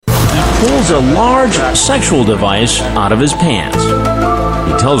pulls a large sexual device out of his pants.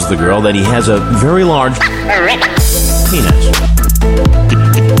 He tells the girl that he has a very large penis.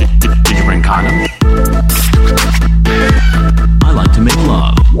 Did you bring condoms? I like to make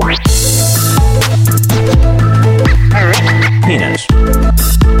love. Penis.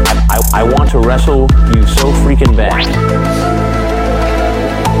 I want to wrestle you so freaking bad.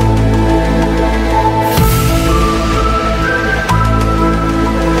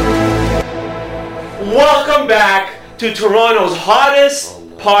 Welcome back to Toronto's hottest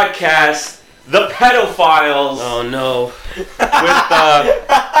podcast, The Pedophiles. Oh no.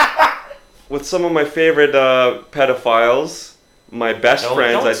 With some of my favorite pedophiles, my best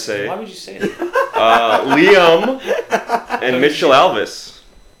friends, I'd say. Why would you say that? Liam and Mitchell Alvis.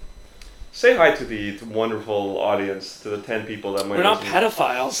 Say hi to the wonderful audience, to the 10 people that might We're not listen.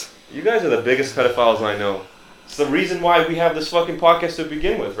 pedophiles. You guys are the biggest pedophiles I know. It's the reason why we have this fucking podcast to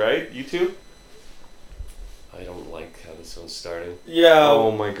begin with, right? You two? I don't like how this one's starting. Yeah.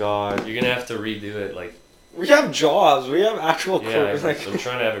 Oh my god. You're gonna have to redo it, like... We have jobs. We have actual Yeah, careers. I'm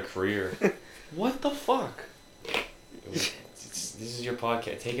trying to have a career. What the fuck? This is your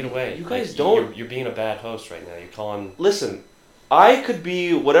podcast. Take it away. You guys don't... You're being a bad host right now. You're calling... Listen, I could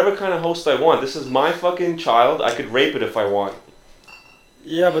be whatever kind of host I want. This is my fucking child. I could rape it if I want.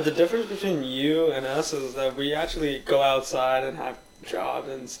 Yeah, but the difference between you and us is that we actually go outside and have jobs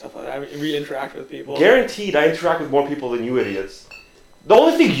and stuff like that. We interact with people. Guaranteed I interact with more people than you idiots. The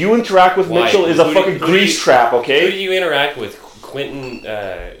only thing you interact with, Why? Mitchell, is a fucking grease trap, okay? Who do you interact with? Quentin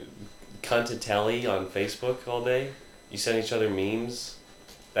Cuntatelli on Facebook all day? You send each other memes?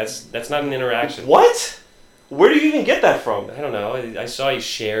 That's not an interaction. What? Where do you even get that from? I don't know. I saw you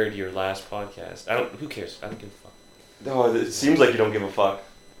shared your last podcast. Who cares? I don't give a fuck. No, it seems like you don't give a fuck.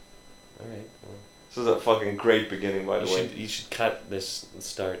 Alright, well. This is a fucking great beginning, by the way. You should cut this and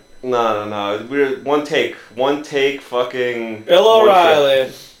start. No. We're one take, fucking... Bill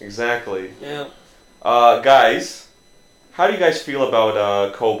O'Reilly. Exactly. Yeah. Guys, how do you guys feel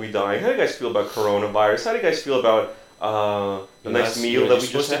about Kobe dying? How do you guys feel about coronavirus? How do you guys feel about the nice meal that we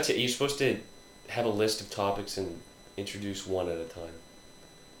just had? You're supposed to have a list of topics and introduce one at a time.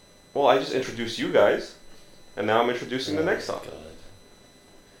 Well, I just introduced you guys, and now I'm introducing the next topic.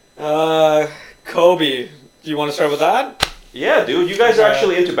 Kobe. Do you want to start with that? Yeah, dude. You guys are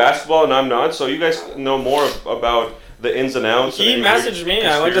actually into basketball, and I'm not, so you guys know more about the ins and outs. He and messaged me.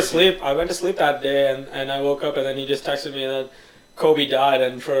 I went to conspiracy. sleep. I went to sleep that day, and I woke up, and then he just texted me that Kobe died.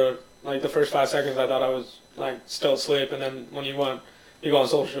 And for like the first 5 seconds, I thought I was like still asleep. And then when you go on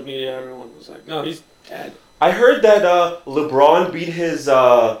social media, everyone was like, "No, he's dead." I heard that LeBron beat his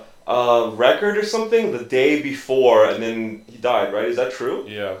record or something the day before, and then he died. Right? Is that true?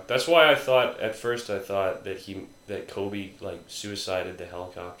 Yeah, that's why I thought that Kobe like suicided the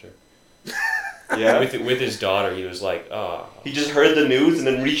helicopter. Yeah. with his daughter, he was like, oh. He just heard the news and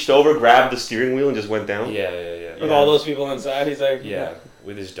then reached over, grabbed the steering wheel, and just went down. Yeah. With all those people inside, he's like, Yeah,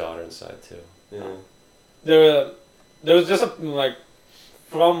 with his daughter inside too. Yeah. There was just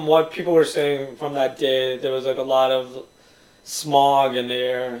from what people were saying from that day, there was like a lot of smog in the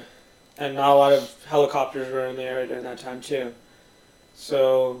air, and not a lot of helicopters were in the air during that time too.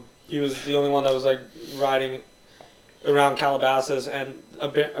 So he was the only one that was like riding around Calabasas, and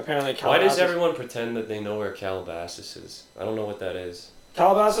apparently Calabasas. Why does everyone pretend that they know where Calabasas is? I don't know what that is.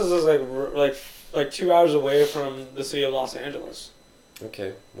 Calabasas is like 2 hours away from the city of Los Angeles.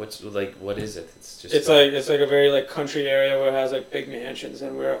 Okay, what is it? It's like a very like country area where it has like big mansions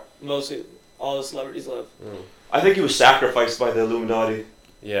and where mostly all the celebrities live. I think he was sacrificed by the Illuminati.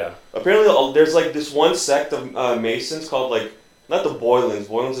 Yeah. Apparently, there's like this one sect of Masons called like, not the Boylans.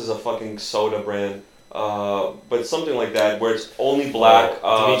 Boylans is a fucking soda brand. But something like that, where it's only black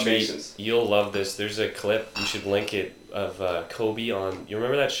Dimitri, Masons. You'll love this. There's a clip, you should link it, of Kobe on... You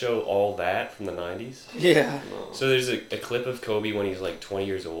remember that show, All That, from the 90s? Yeah. So there's a clip of Kobe when he's like 20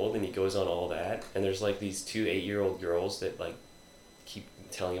 years old, and he goes on All That, and there's like these 2 8-year-old girls that like keep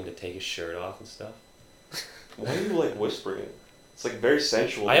telling him to take his shirt off and stuff. Why are you like whispering? It's like very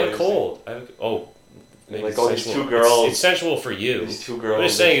sensual. I have a cold. Maybe like, it's oh, these sensual. 2 girls. It's sensual for you. These 2 girls. I'm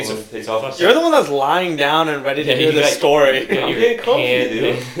just saying, take off. You're the one that's lying down and ready to hear the story. Yeah, I'm getting comfy,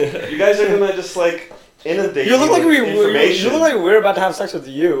 dude. You guys are gonna just like inundate You look like information. you look like we're about to have sex with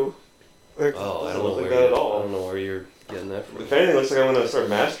you. Like, Oh, I Doesn't don't know look like where that at all. I don't know where you're getting that from. If anything, it looks like I'm gonna start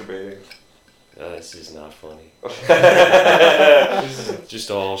masturbating. This is not funny. This is just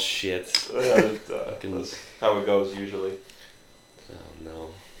all shit. That's how it goes usually. Oh no.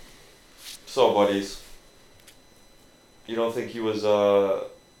 So, buddies, you don't think he was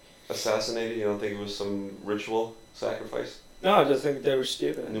assassinated? You don't think it was some ritual sacrifice? No, I just think they were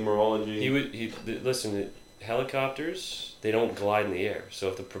stupid. Numerology. Listen, helicopters, they don't glide in the air. So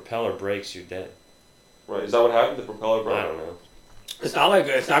if the propeller breaks, you're dead. Right. Is that what happened? The propeller broke? I don't know. It's not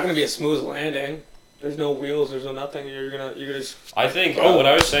going to be a smooth landing. There's no wheels. There's no nothing. You're gonna just. I think what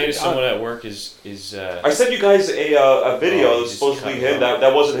I was saying to someone at work is. I sent you guys a video. Oh, that was supposed to be him.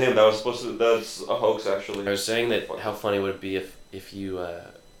 That wasn't him. That was supposed to. That's a hoax, actually. I was saying that how funny would it be if you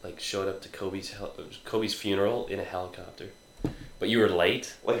like showed up to Kobe's funeral in a helicopter, but you were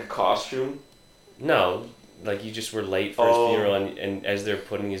late. Like a costume. No, like you just were late for his funeral, and as they're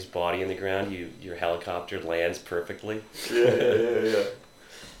putting his body in the ground, your helicopter lands perfectly. Yeah.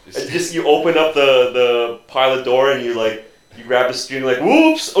 And just you open up the pilot door and you grab the steering like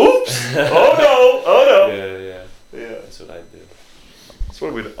oops, oh no. Yeah. That's what I'd do. That's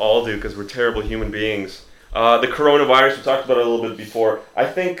what we'd all do because we're terrible human beings. The coronavirus, we talked about it a little bit before. I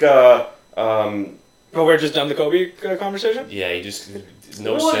think. We're just done the Kobe conversation. Yeah, you just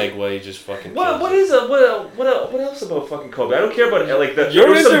segue, just fucking. What else about fucking Kobe? I don't care about You're there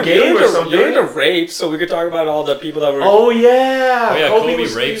was some game or something. You're into rape, so we could talk about all the people that were. Oh yeah, Kobe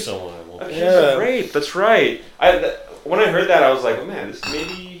raped someone. Accused of rape. That's right. When I heard that, I was like, oh man,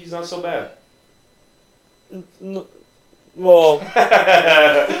 maybe he's not so bad. Well.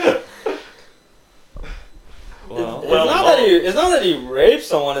 It's not that he raped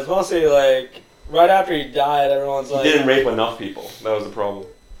someone. It's mostly like right after he died, everyone's like. He didn't rape enough people. That was the problem.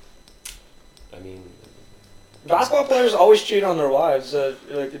 I mean, basketball players always cheat on their wives. So,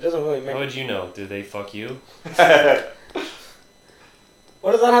 it doesn't really make. How would you know? Did they fuck you?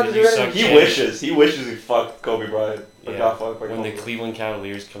 What does that have to do with anything? He wishes he fucked Kobe Bryant. But got fucked by when Kobe. the Cleveland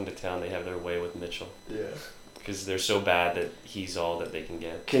Cavaliers come to town, they have their way with Mitchell. Yeah. Because they're so bad that he's all that they can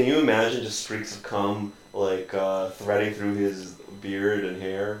get. Can you imagine just streaks of cum threading through his beard and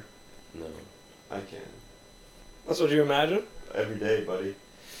hair? No. I can. That's what you imagine? Every day, buddy.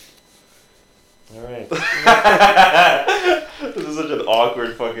 Alright. This is such an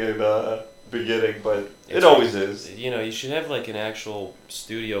awkward fucking beginning, but it always is. You should have an actual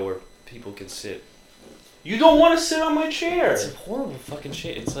studio where people can sit. You don't want to sit on my chair. It's a horrible fucking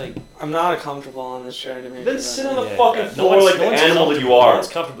shit. It's like I'm not comfortable on this chair to me. Then sit on the fucking floor like the animal that you are. No one's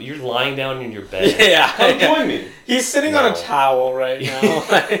comfortable. You're lying down in your bed. Yeah. Come join me. He's sitting on a towel right now.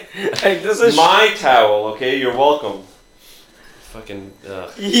 This is my towel. Okay, you're welcome. Fucking.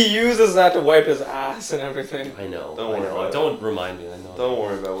 He uses that to wipe his ass and everything. I know. Don't worry about it. Don't remind me. I know. Don't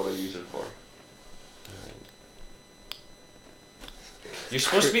worry about what I use it for. You're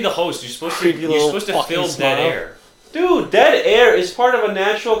supposed to be the host. You're supposed to fill dead air. Dude, dead air is part of a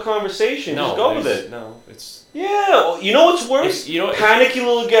natural conversation. Just go with it. No, it's... Yeah, you know what's worse? Panicky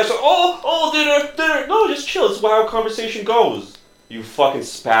little guests. Dinner. No, just chill. It's how conversation goes. You fucking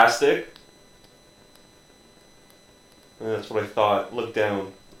spastic. That's what I thought. Look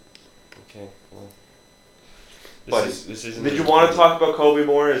down. Okay, well... This isn't. Did you want to talk about Kobe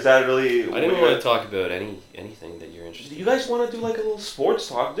more? Is that really? I didn't want to talk about anything that you're interested in. You guys want to do a little sports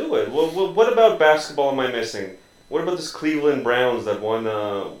talk? Do it. What about basketball am I missing? What about this Cleveland Browns that won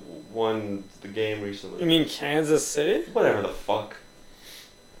the game recently? You mean Kansas City? Whatever the fuck.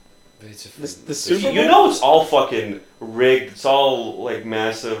 The Super Bowl? You know it's all fucking rigged. It's all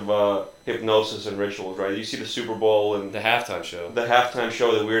massive hypnosis and rituals, right? You see the Super Bowl and the halftime show.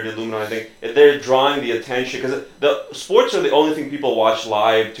 The weird Illuminati thing. They're drawing the attention because the sports are the only thing people watch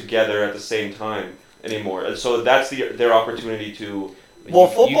live together at the same time anymore, and so that's their opportunity to. Well,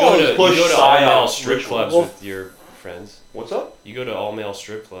 football you go to all-male strip clubs with your friends. What's up? You go to all-male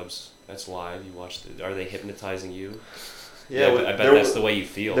strip clubs. That's live. You watch. Are they hypnotizing you? Yeah, I bet that's the way you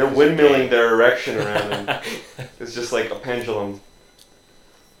feel. They're windmilling their erection around them. It's just like a pendulum.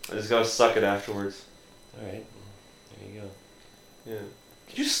 I just gotta suck it afterwards. Alright. There you go. Yeah.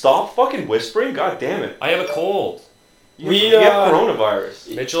 Could you stop fucking whispering? God damn it. I have a cold. You have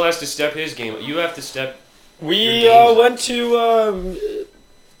coronavirus. Mitchell has to step his game. You have to step. We went to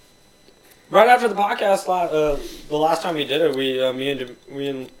right after the podcast. The last time we did it, me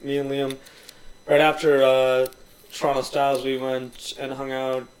and Liam, right after Toronto Styles, we went and hung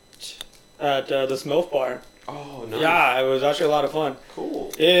out at this MILF bar. Oh, nice. Yeah, it was actually a lot of fun.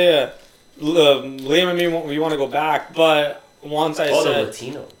 Cool. Yeah. Liam and me, we want to go back, but once I said... the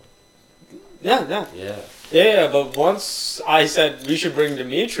Latino. Yeah. Yeah, but once I said we should bring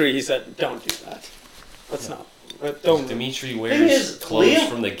Dimitri, he said, don't do that. Let's not. Don't. Dimitri wears clothes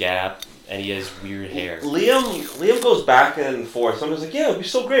from the Gap, and he has weird hair. Liam goes back and forth. Sometimes yeah, it'd be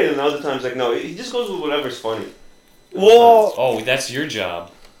so great, and other times no, he just goes with whatever's funny. Well, that's your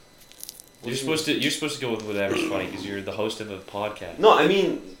job. You're supposed to go with whatever's funny because you're the host of a podcast. No, I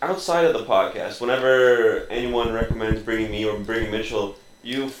mean outside of the podcast. Whenever anyone recommends bringing me or bringing Mitchell,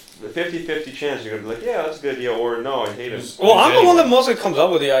 you 50-50 chance you're gonna be like, yeah, that's a good idea, or no, I hate him. Well, I'm the one that mostly comes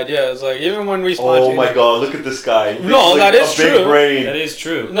up with the ideas. Like even when we Oh my god, look at this guy. He No, thinks that like is a big true. brain. That is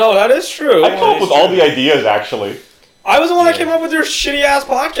true. No, that is true. I come up with all the ideas actually. I was the one that Yeah. came up with your shitty ass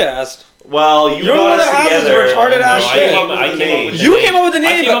podcast. Well, you You're the got one us that has this together. retarded ass I shit. came up with the name. You came up with the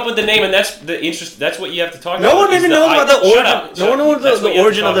I name. came up with the name, and that's the interest. That's what you have to talk No about. one is even the knows about the Shut origin. up. No one knows That's the what you have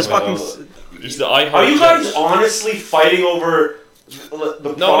origin to of this talk fucking. about. It's the iHeart. Are you guys jokes. honestly fighting over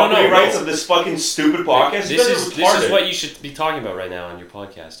the property rights of this fucking stupid podcast? You This guys are is retarded. what you should be talking about right now on your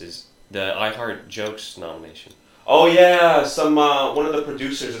podcast. Is the iHeart Jokes nomination. Oh yeah, some one of the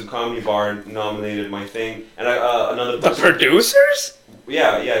producers of the Comedy Bar nominated my thing, and another. The person- producers?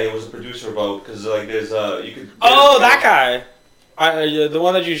 Yeah, it was a producer vote because like there's you could. Oh, that guy. The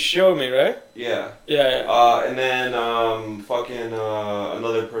one that you showed me, right? Yeah. Yeah. And then fucking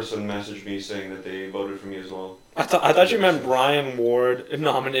another person messaged me saying that they voted for me as well. I thought you meant Brian Ward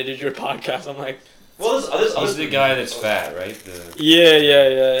nominated your podcast. I'm like, Well, this He's the guy that's fat, right? The...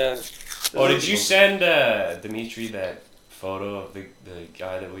 yeah. Oh, did you send Dimitri that photo of the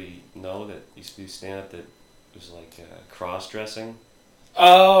guy that we know that used to do stand-up that was like cross-dressing?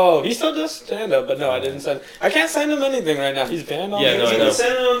 Oh, he still does stand up, but no, I didn't send. I can't send him anything right now. He's banned on. Yeah, no, You I can know.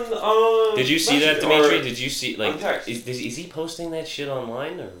 send on. Did you see that, Messenger Dimitri? or Did you see on like text. is he posting that shit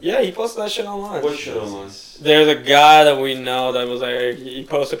online or? Yeah, he posted that shit online. What shit online? There's a guy that we know that was like, he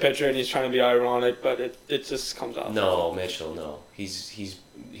posted a picture and he's trying to be ironic, but it just comes off. No, Mitchell, no.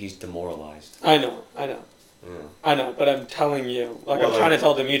 He's demoralized. I know. Yeah. I know, but I'm telling you, like Well, I'm trying to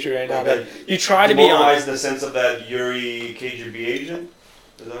tell Dimitri right now like that you try to be demoralized honest. in the sense of that Yuri KGB agent.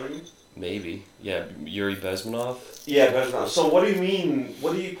 Is that what you mean? Maybe. Yeah, Yuri Bezmenov. Yeah, but no. So what do you mean?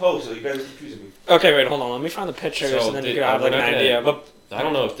 What do you post? You guys are confusing me. Okay, wait, hold on. Let me find the pictures So and then you did- can have like we're an not gonna- idea. But I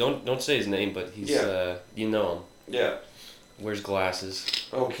don't know if don't say his name, but he's you know him. Yeah. Wears glasses.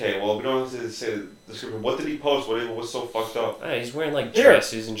 Okay. Well, we don't have to say the description. What did he post? What's so fucked up? He's wearing like Here.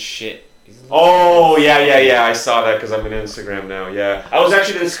 dresses and shit. Oh yeah. I saw that because I'm on Instagram now. Yeah, I was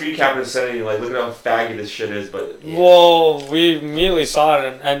actually gonna screen cap and send you like, look at how faggy this shit is. But well, we immediately saw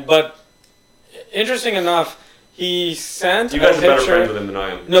it, and but interesting enough, he sent you guys a are better picture. friends with him than I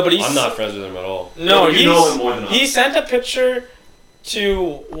am. No, but he's I'm not friends with him at all. No, you know him more than I. he sent a picture to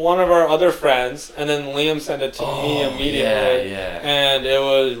one of our other friends, and then Liam sent it to me immediately. Yeah. And it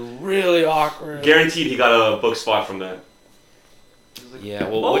was really awkward. Guaranteed, he got a book spot from that. Yeah.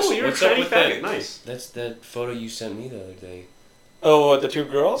 Well, Oh, what's you're up a tranny with faggot. that? Nice. That's that photo you sent me the other day. Oh, what, the two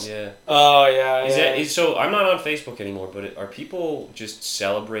girls? Yeah. Oh, yeah, So I'm not on Facebook anymore, but are people just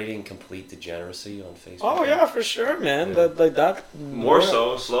celebrating complete degeneracy on Facebook? Oh, yeah, for sure, man. Yeah. That More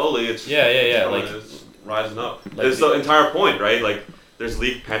so, slowly. It's Yeah. like Like it's rising up. Like There's the entire point, right? Like there's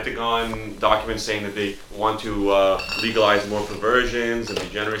leaked Pentagon documents saying that they want to legalize more perversions and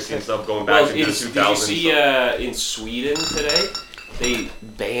degeneracy and stuff going back well, into the did you 2000s. see in Sweden today? They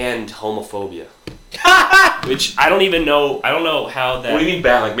banned homophobia, which I don't even know. I don't know how that. What do you mean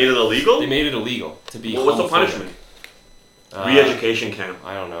ban? Like made it illegal? They made it illegal to be. Well, what's the homophobic. punishment? Re-education camp.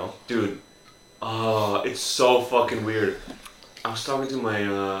 I don't know. Dude, it's so fucking weird. I was talking to my.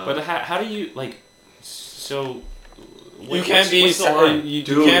 But how do you like? So. You can't be. What's the line? You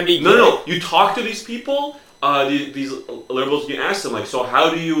Dude, can't be. no. You talk to these people, these liberals. You ask them like, so how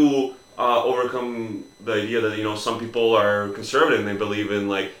do you overcome the idea that some people are conservative and they believe in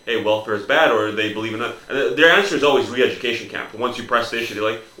like, hey, welfare is bad, or they believe in that. And their answer is always re-education camp. Once you press the issue, they're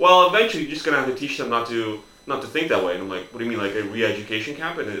like, well, eventually you're just gonna have to teach them not to think that way. And I'm like, what do you mean, like a re-education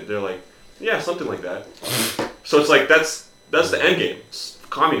camp? And they're like, yeah, something like that. So it's like that's the end game. It's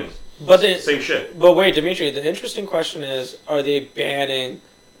communism. But Same shit. But wait, Dimitri, the interesting question is, are they banning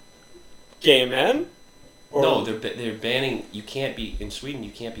gay men? Or, No, they're banning. You can't be in Sweden. You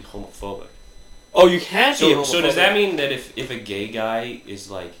can't be homophobic. Oh, you can't be homophobic. So does that mean that if a gay guy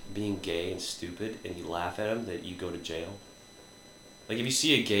is like being gay and stupid and you laugh at him, that you go to jail? Like if you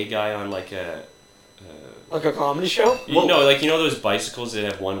see a gay guy on like a like a comedy show? like those bicycles that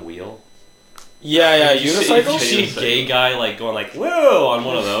have one wheel. Yeah, If you see- If you unicycles. see a gay guy like going like whoa on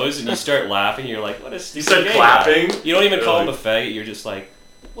one of those, and you start laughing, you're like, what a stupid You start gay clapping. guy. You don't even call him a Really? faggot. You're just like,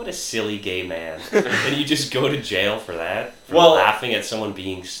 what a silly gay man, and you just go to jail for that, for Well- laughing at someone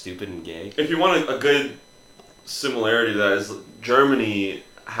being stupid and gay. If you want a good similarity to that is Germany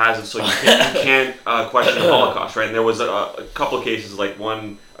has it so you can't question the Holocaust, right? And there was a couple of cases, like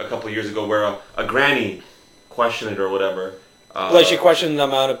one a couple of years ago where a granny questioned it or whatever. Like she questioned the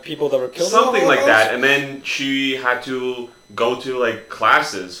amount of people that were killed. in the Something like Holocaust? that, and then she had to go to like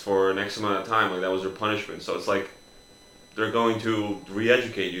classes for an X amount of time. Like that was their punishment. So it's like they're going to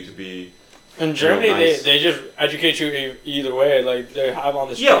re-educate you to be. In Germany, nice. they just educate you either way. Like they have on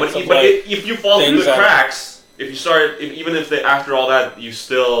the streets. Yeah, but if you fall through the cracks, if you start, even if they after all that you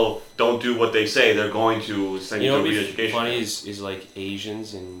still don't do what they say, they're going to send you to re-education. Funny is like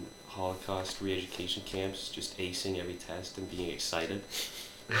Asians in Holocaust re-education camps just acing every test and being excited.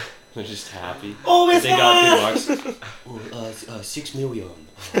 They're just happy. Oh, it's they got good marks. 6 million.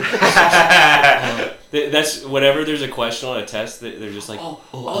 That's whenever there's a question on a test, they're just like,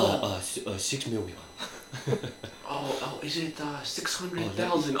 6 million. Is it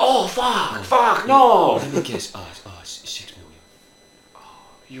 600,000? Oh, fuck, no. Let me guess. 6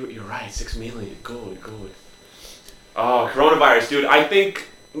 million. You're right, 6 million. Good. Oh, coronavirus, dude. I think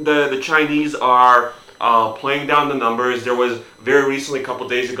the Chinese are playing down the numbers. There was very recently, a couple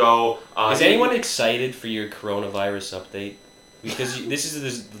days ago. Is anyone excited for your coronavirus update? Because this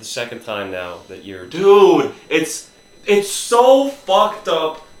is the second time now that you're... Dude, it's so fucked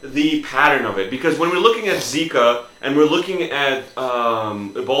up, the pattern of it. Because when we're looking at Zika and we're looking at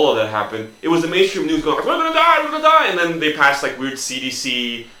Ebola that happened, it was the mainstream news going, we're gonna die! And then they passed like weird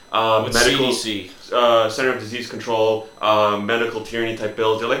CDC, medical... CDC? Center of Disease Control, medical tyranny type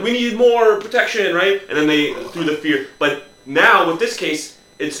bills. They're like, we need more protection, right? And then they threw the fear. But now, with this case,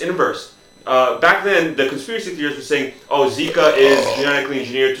 it's inverse. Back then, the conspiracy theorists were saying, Zika is genetically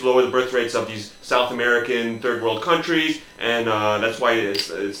engineered to lower the birth rates of these South American third world countries, and that's why it's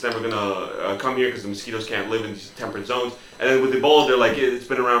never going to come here because the mosquitoes can't live in these temperate zones. And then with Ebola, they're like, it's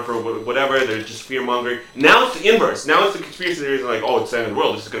been around for whatever, they're just fear-mongering. Now it's the inverse. Now it's the conspiracy theories are like, it's the end of the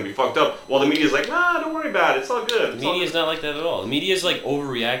world, this is going to be fucked up. While the media's like, nah, don't worry about it, it's all good. The media's not like that at all. The media's like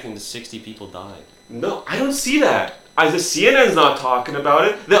overreacting to 60 people dying. No, I don't see that. The CNN's not talking about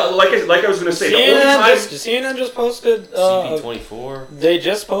it. Like I was going to say, CNN just posted... CP24. They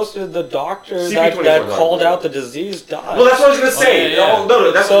just posted the doctor that called out the disease died. Well, that's what I was going to say.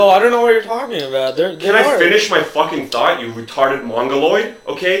 No, that's so I don't know what you're talking about. Can I finish my fucking thought, you retarded mongoloid?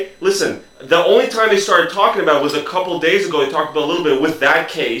 Okay? Listen, the only time they started talking about it was a couple days ago. They talked about a little bit with that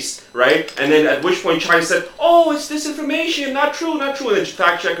case, right? And then at which point China said, it's disinformation, not true. And then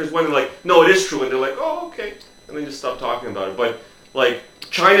fact checkers went and like, no, it is true. And they're like, okay. And they just stopped talking about it. But like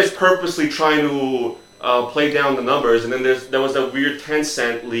China's purposely trying to play down the numbers, and then there was that weird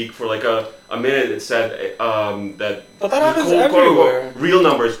 10-cent leak for like a minute that said that. But that happens everywhere. Real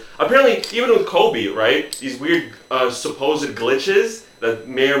numbers. Apparently, even with Kobe, right? These weird supposed glitches that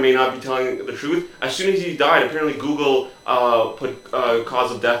may or may not be telling the truth. As soon as he died, apparently Google put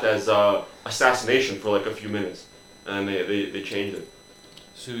cause of death as assassination for like a few minutes, and they changed it.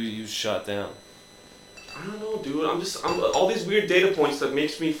 So you shot down. I don't know, dude. I'm all these weird data points that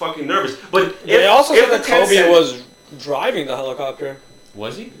makes me fucking nervous. But they also said that Kobe was driving the helicopter.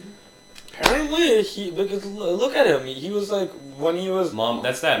 Was he? Apparently, because look at him. He was like when he was. Mom,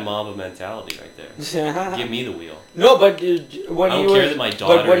 that's that Mamba mentality right there. Give me the wheel. No, but when I he don't was, care that my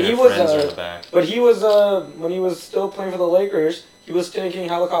daughter and her friends are in the back. But he was when he was still playing for the Lakers, he was taking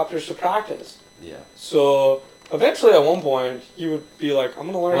helicopters to practice. Yeah. So. Eventually, at one point, he would be like, I'm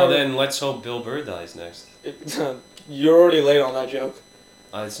going to learn how to... Well, then let's hope Bill Burr dies next. You're already late on that joke.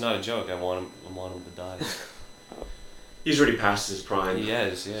 It's not a joke. I want him to die. He's already past his prime. He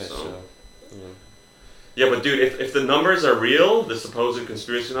is, yeah. So yeah, but dude, if the numbers are real, the supposed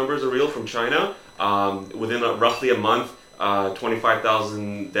conspiracy numbers are real from China, within roughly a month,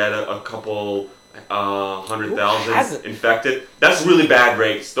 25,000 dead, a couple... 100,000 infected. That's really bad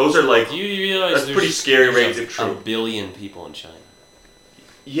rates. Those are like. Do you realize that's pretty scary rates if true. 1 billion people in China.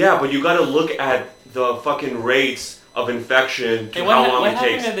 Yeah, but you got to look at the fucking rates of infection to how long it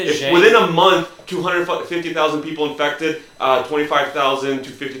takes. If within a month, 250,000 people infected, 25,000 to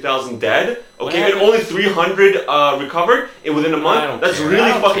 50,000 dead. Okay, and only 300 recovered, and within a month, that's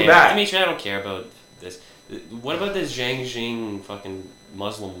really fucking bad. Dimitri, I don't care about this. What about this Zhang fucking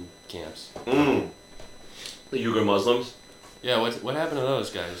Muslim camps? The Uyghur Muslims? Yeah, what happened to those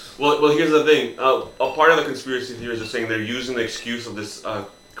guys? Well, here's the thing. A part of the conspiracy theories are saying they're using the excuse of this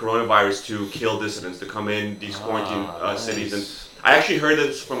coronavirus to kill dissidents, to come in these quarantine cities. And I actually heard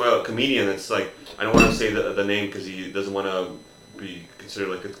this from a comedian that's like, I don't want to say the name because he doesn't want to be considered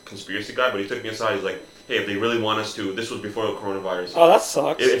like a conspiracy guy, but he took me aside. He's like, hey, if they really want us to, this was before the coronavirus. Oh, that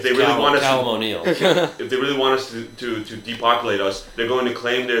sucks. If they really want us Callum O'Neill. if they really want us to depopulate us, they're going to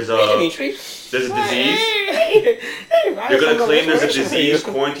claim there's a disease. They're going to claim there's a disease,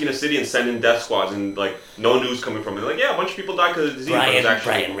 quarantine a city, and send in death squads, and like no news coming from it. Like, yeah, a bunch of people died because of the disease.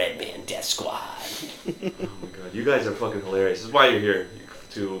 Brian Redman, Death Squad. Oh my god, you guys are fucking hilarious. This is why you're here.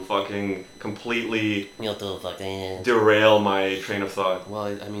 to fucking completely You'll do fucking. derail my train of thought. Well,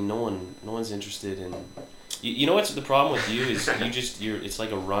 I mean, no one's interested in. You know what's the problem with you is you're. It's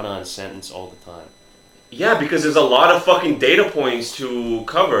like a run-on sentence all the time. Yeah, because there's a lot of fucking data points to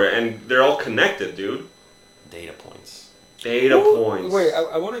cover, and they're all connected, dude. Data points. Data points. Wait,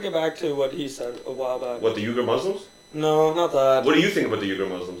 I want to get back to what he said a while back. What, the Uyghur Muslims? No, not that. What do you think about the Uyghur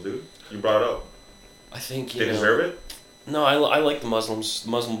Muslims, dude? You brought it up. I think They deserve it? No, I like the Muslims,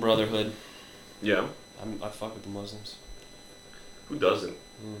 Muslim Brotherhood. Yeah. I fuck with the Muslims. Who doesn't?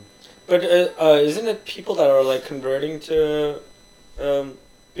 But isn't it people that are like converting to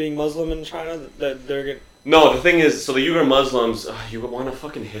being Muslim in China that they're getting? No, the thing is, so the Uyghur Muslims, you want a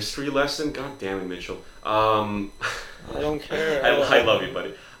fucking history lesson? God damn it, Mitchell. I don't care. I love you,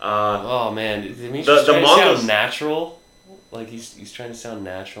 buddy. Oh man, Dimitri's the trying to Mongols- sound natural. Like he's trying to sound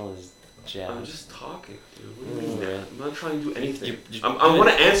natural in his jab. I'm just talking, dude. What do you mean, man? I'm not trying to do anything. You're I want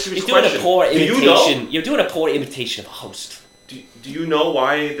to answer his You're doing question. a poor Do you imitation. know? You're doing a poor imitation of a host. Do you know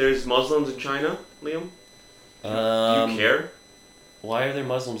why there's Muslims in China, Liam? Do you care? Why are there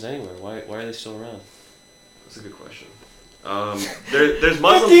Muslims anywhere? Why are they still around? That's a good question. There's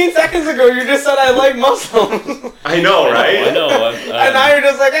Muslims. 15 seconds ago, you just said I like Muslims. I know, right? I know. And now you're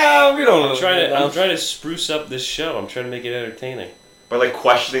just like, we don't. I'm trying to spruce up this show. I'm trying to make it entertaining. By like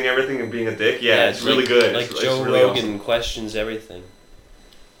questioning everything and being a dick. Yeah, it's really good. Like It's Joe really Rogan awesome. questions everything.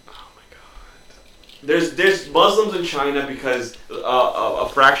 Oh my god. There's Muslims in China because a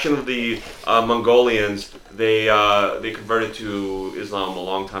fraction of the Mongolians they converted to Islam a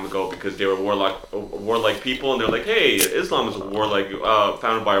long time ago because they were warlike people, and they're like, hey, Islam is a warlike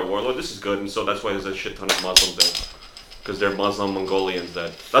founded by a warlord. This is good, and so that's why there's a shit ton of Muslims there because they're Muslim Mongolians.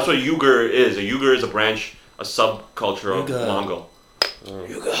 That's what Uyghur is. A Uyghur is a branch, a subculture of Mongol.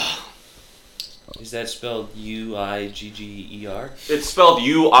 Uyghur. Is that spelled Uigger? It's spelled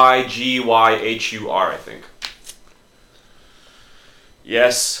Uigyhur, I think.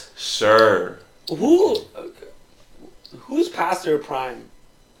 Yes, sir. Who's past their prime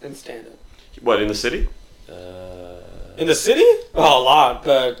in stand-up? What, in the city? In the city? Oh, a lot,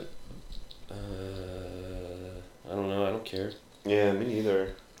 but I don't know. I don't care. Yeah, me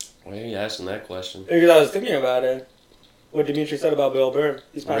neither. Why are you asking that question? because I was thinking about it. What Dimitri said about Bill Burr.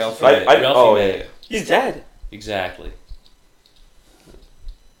 He's past his Ralphie. prime. Oh, May. yeah. He's dead. Exactly.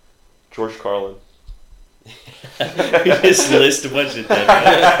 George Carlin. You just list a bunch of dead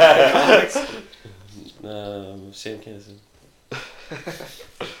guys. Sam Kinison.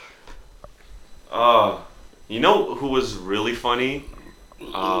 You know who was really funny?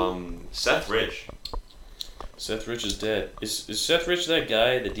 Seth Rich. Seth Rich is dead. Is Seth Rich that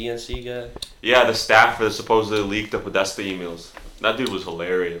guy, the DNC guy? Yeah, the staffer that supposedly leaked the Podesta emails. That dude was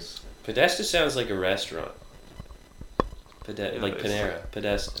hilarious. Podesta sounds like a restaurant. Like it's Panera.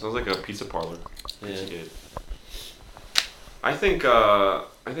 Podesta. Sounds like a pizza parlor. Yeah. Pizza Gate. I think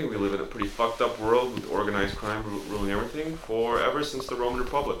we live in a pretty fucked up world with organized crime ruling everything forever since the Roman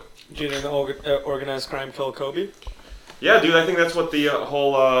Republic. Do you think organized crime killed Kobe? Yeah, dude, I think that's what the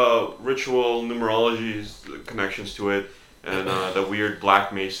whole ritual numerology connections to it, and the weird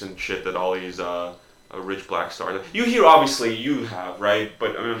black mason shit that all these rich black stars. You hear, obviously, you have, right?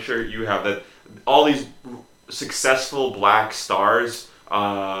 But I'm sure you have that. All these successful black stars,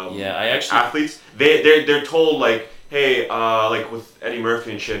 athletes, they're told like, hey, like with Eddie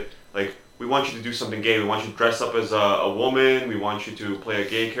Murphy and shit, like, we want you to do something gay. We want you to dress up as a woman. We want you to play a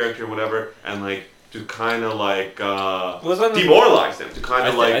gay character or whatever, and like. To kind of like demoralize them, to kind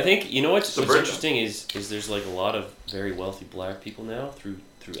of like. I think you know what's subvert interesting is there's like a lot of very wealthy black people now through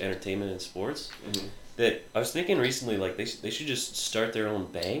entertainment and sports. Mm-hmm. That I was thinking recently, like they should just start their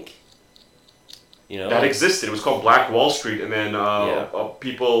own bank. You know, That existed. It was called Black Wall Street, and then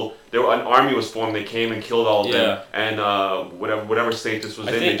people. An army was formed. They came and killed all of them, and whatever state this was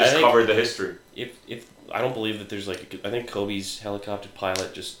they just covered the history. If I don't believe that there's like I think Kobe's helicopter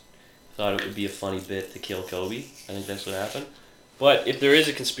pilot just thought it would be a funny bit to kill Kobe. I think that's what happened. But if there is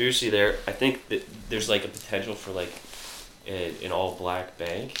a conspiracy there, I think that there's like a potential for like an all black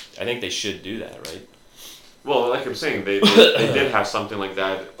bank. I think they should do that, right? Well, like I'm saying, they did have something like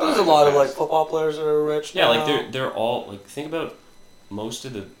that. There's a lot of like football players that are rich. Yeah, now. like they're all like think about most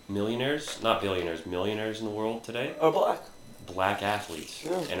of the millionaires, not billionaires, millionaires in the world today. Are black. Black athletes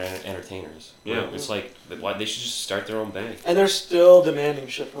Yeah. and entertainers. Yeah. It's like why they should just start their own bank. And they're still demanding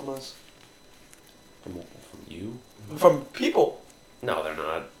shit from us. From you? From people. No, they're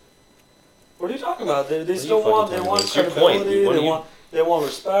not. What are you talking about? They are you still fucking want talking want about? It's your point. credibility. What are They you- want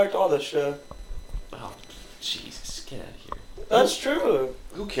respect. All this shit. Oh, Jesus, get out of here. That's true.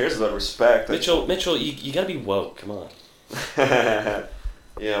 Who cares about respect? Mitchell, you gotta be woke. Come on.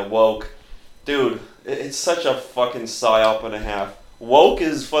 Yeah, woke. Dude, it's such a fucking psyop and a half. Woke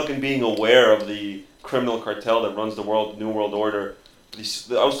is fucking being aware of the criminal cartel that runs the New World Order. I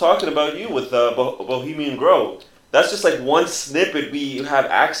was talking about you with Bohemian Grove. That's just like one snippet we have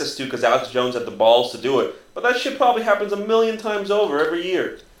access to because Alex Jones had the balls to do it. But that shit probably happens a million times over every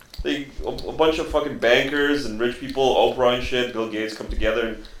year. A bunch of fucking bankers and rich people, Oprah and shit, Bill Gates come together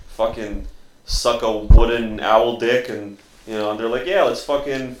and fucking suck a wooden owl dick and, and they're like, yeah, let's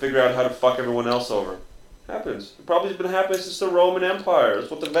fucking figure out how to fuck everyone else over. Happens. It probably has been happening since the Roman Empire.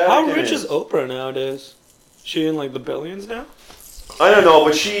 That's what the Vatican is. How rich is Oprah nowadays? She in like the billions now? I don't know,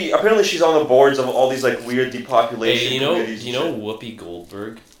 but apparently she's on the boards of all these like weird depopulation committees. You know Whoopi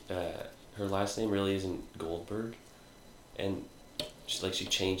Goldberg? Her last name really isn't Goldberg, and she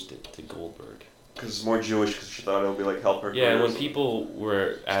changed it to Goldberg. Because it's more Jewish, because she thought it would be like help her. Yeah, and when people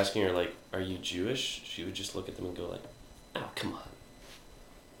were asking her like, "Are you Jewish?" she would just look at them and go like, "Oh, come on."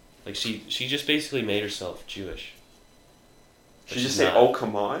 Like she just basically made herself Jewish. She just say, "Oh,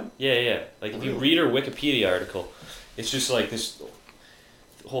 come on." Yeah. Like if you read her Wikipedia article, it's just like this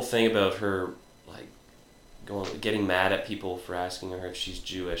whole thing about her like getting mad at people for asking her if she's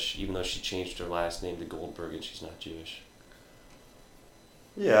Jewish, even though she changed her last name to Goldberg and she's not Jewish.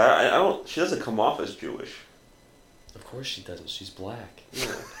 Yeah, I don't. She doesn't come off as Jewish. Of course she doesn't. She's black.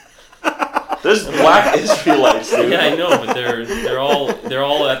 Yeah. There's black Israelites, dude. Yeah, I know, but they're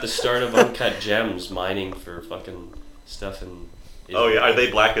all at the start of Uncut Gems mining for fucking stuff in Israel. Oh yeah, are they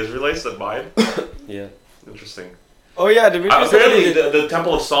black Israelites that mine? Yeah. Interesting. Oh yeah, apparently the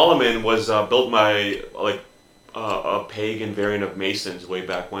Temple of Solomon was built by a pagan variant of Masons way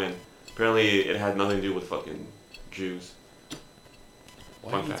back when. Apparently it had nothing to do with fucking Jews.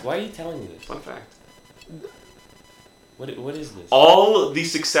 Why are you telling me this? Fun fact. What is this? All the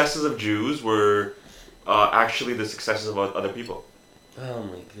successes of Jews were actually the successes of other people. Oh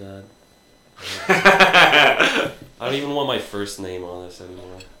my god. I don't even want my first name on this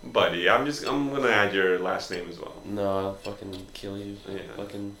anymore. Buddy, I'm gonna add your last name as well. No, I'll fucking kill you. Yeah.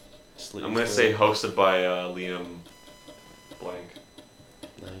 Fucking sleep. I'm gonna say hosted by Liam Blank.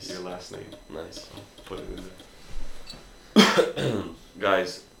 Nice. Your last name. Nice. I'll put it in there.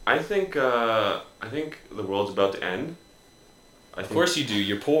 Guys, I think the world's about to end. Of course you do.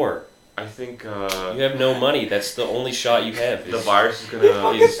 You're poor. I think you have no money. That's the only shot you have. The virus is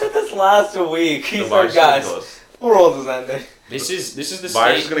gonna. He said this last week. He said, "Guys, the world is ending." This is the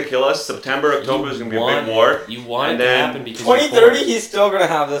virus is gonna kill us. September, October is gonna be a big war. You want it to happen because 2030, he's still gonna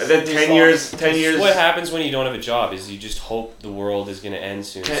have this. And then 10 years. What happens when you don't have a job is you just hope the world is gonna end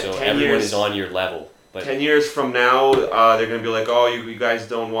soon, so everyone is on your level. But 10 years from now, they're gonna be like, "Oh, you guys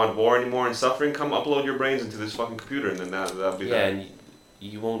don't want war anymore and suffering. Come upload your brains into this fucking computer, and then that'll be that." Yeah, and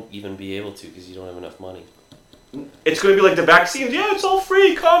you won't even be able to because you don't have enough money. It's gonna be like the vaccines. Yeah, it's all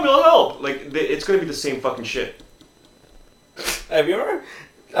free. Come, it'll help. Like it's gonna be the same fucking shit. Have you ever?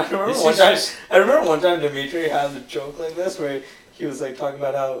 I remember one time Dimitri had a joke like this where he was like talking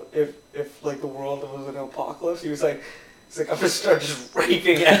about how if like the world was an apocalypse, he's like, I'm gonna start just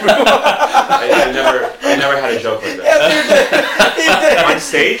raping everyone. I never had a joke like that. Yes, you did. On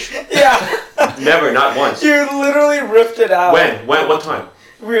stage? Yeah. Never, not once. You literally ripped it out. When? What time?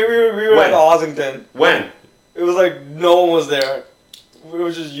 We were at Ossington. When? It was like no one was there. It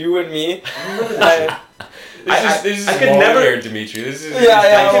was just you and me. This is long hair, Dimitri. This is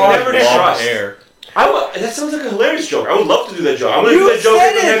I can never trust. Hair. That sounds like a hilarious joke. I would love to do that joke. I'm gonna do that joke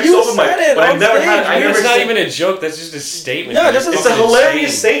at the next open mic. But I've never had. It's not even a joke. That's just a statement. Yeah, it's a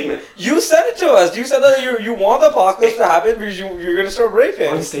hilarious statement. You said it to us. You said that you want the apocalypse to happen because you're gonna start raping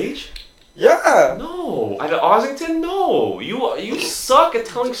on stage. Yeah. No, at Ossington, no. You suck at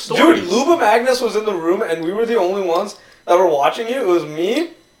telling stories. Dude, Luba Magnus was in the room, and we were the only ones that were watching you. It was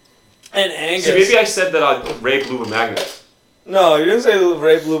me and Angus. See, maybe I said that I'd rape Luba Magnus. No, you didn't say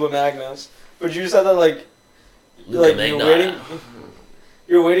rape Luba Magnus. But you said that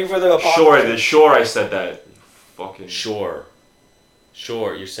you're waiting for the apocalypse. Sure, I said that. Fucking sure.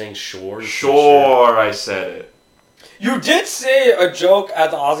 You're saying sure. Sure, I said it. You did say a joke at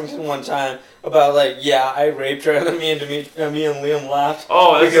the Ossington one time about I raped her, and then me and Liam laughed.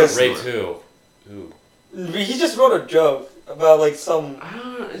 Oh, that's raped who? Who? He just wrote a joke about some.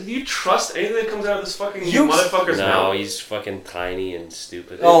 Do you trust anything that comes out of this fucking motherfucker's mouth? No, he's fucking tiny and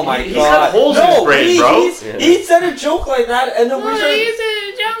stupid. Oh my god! He's got holes in his brain, bro. He said a joke like that, and then he said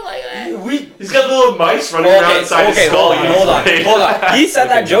a joke like that. He's got little mice running around inside his skull. Hold on. He said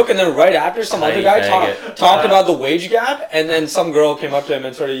that joke, and then right after, some other guy talked about the wage gap, and then some girl came up to him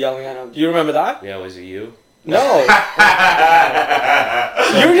and started yelling at him. Do you remember that? Yeah, was it you? No.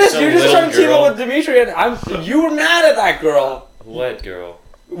 You're just trying to team up with Dimitri, and you were mad at that girl. What girl?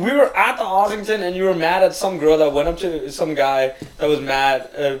 We were at the Ossington, and you were mad at some girl that went up to some guy that was mad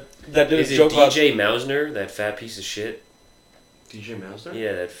that did Is a it joke about. DJ Mausner, that fat piece of shit? DJ Mausner?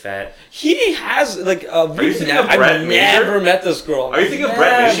 Yeah, that fat. He has like you thinking of I've Brett never Major? met this girl. Are you thinking of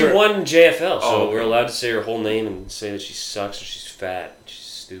Brett Never. She won JFL, so Oh, okay. we're allowed to say her whole name and say that she sucks or she's fat and she's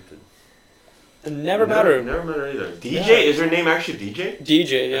stupid. I never met her. Never met her either. DJ? Yeah. Is her name actually DJ?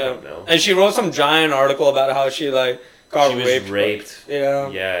 DJ, I yeah. don't know. And she wrote some giant article about how she like got She was raped. raped. Yeah.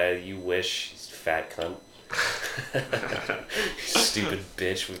 Yeah, you wish. She's a fat cunt. Stupid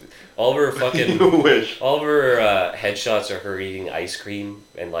bitch. All of her fucking. You wish. All of her headshots are her eating ice cream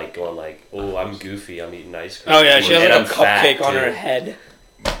and like going like, "Oh, I'm goofy. I'm eating ice cream." Oh yeah, she has And like I'm a fat, cupcake on too. her head.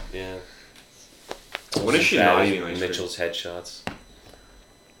 Yeah. When is she Bad not as eating ice cream? Mitchell's headshots.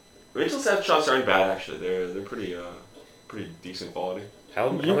 Rachel's headshots aren't bad actually. They're pretty decent quality. How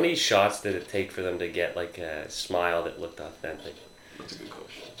many shots did it take for them to get like a smile that looked authentic? That's a good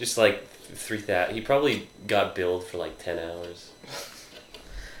question. Just like 3,000. He probably got billed for like 10 hours.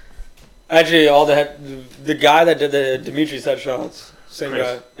 Actually, the guy that did the Dimitri's headshots, same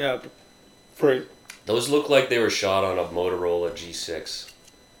Chris. guy. Yeah, free. Those look like they were shot on a Motorola G6.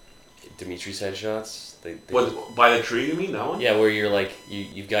 Dimitri's headshots. They What, by the tree you mean, that one? Yeah, where you're like,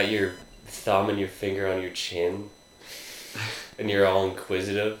 you've got your thumb and your finger on your chin. And you're all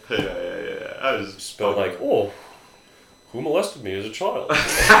inquisitive. Yeah. I was Spelled like, oh, who molested me as a child?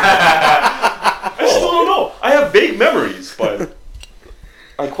 I still don't know. I have vague memories, but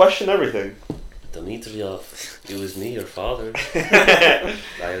I question everything. Dimitriov, it was me, your father.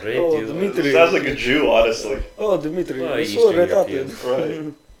 I raped Oh, you. Dimitri. Sounds like a Jew, honestly. Oh, Dimitri, Well, you're Eastern so European. retarded.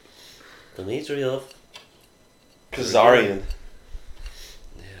 Right. Dimitriov. Khazarian.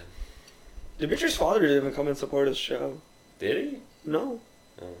 Yeah. Dimitri's father didn't even come and support his show. Did he? No.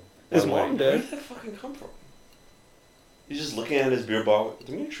 Oh. His Why? mom Where did. did that fucking come from? He's just looking at his beer bottle.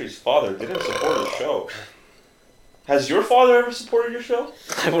 Dimitri's father didn't support his show. Has your father ever supported your show?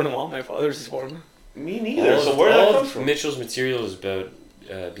 I wouldn't want my father to support me. Me neither. So where did that come from? Mitchell's material is about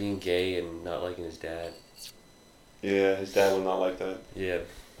being gay and not liking his dad. Yeah, his dad would not like that. Yeah.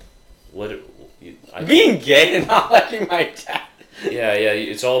 Being gay and not liking my dad. Yeah.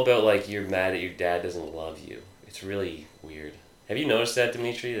 It's all about like you're mad that your dad doesn't love you. It's really weird. Have you noticed that,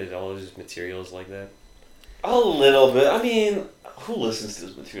 Dimitri? That all of his material is like that? A little bit. I mean, who listens to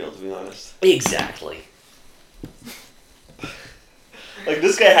his material, to be honest? Exactly. Like,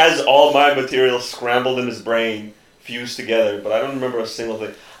 this guy has all my material scrambled in his brain, fused together, but I don't remember a single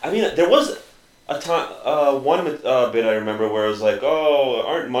thing. I mean, there was a time, one bit I remember where it was like, oh,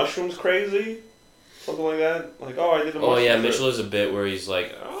 aren't mushrooms crazy? Something like that. Like, oh, I did a mushroom. Oh yeah, trip. Mitchell has a bit where he's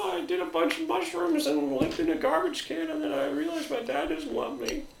like, oh, I did a bunch of mushrooms and lived in a garbage can, and then I realized my dad doesn't love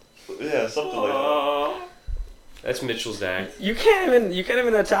me. Yeah, something like that. That's Mitchell's act. You can't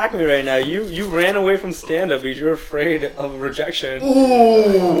even attack me right now. You ran away from stand-up because you're afraid of rejection.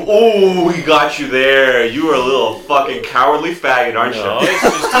 Ooh, we got you there. You were a little fucking cowardly faggot, aren't No, you? it's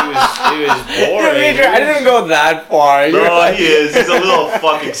just it was boring. Dimitri, I didn't go that far. You're No, like- he is. He's a little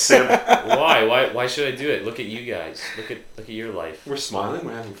fucking simp. Why should I do it? Look at you guys. Look at your life. We're smiling.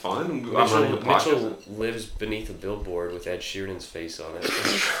 We're having fun. I'm running the Mitchell podcast. lives beneath a billboard with Ed Sheeran's face on it.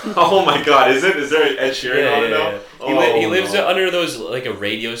 Oh my God! Is it? Is there Ed Sheeran on it now? He lives no. under those like a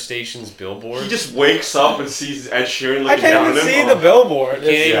radio station's billboard. He just wakes up and sees Ed Sheeran I looking down can't at even him. see the billboard. He can't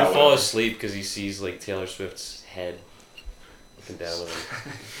It's- even Yeah, fall whatever. asleep because he sees like Taylor Swift's head looking down at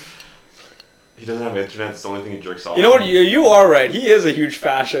him. He doesn't have internet. It's the only thing he jerks off. You know what? You are right. He is a huge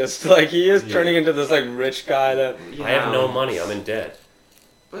fascist. Like he is Yeah. turning into this like rich guy that Yeah. I have no money. I'm in debt.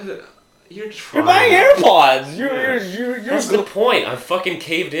 But you're you're trying. buying AirPods. Yeah. You're What's the point? I'm fucking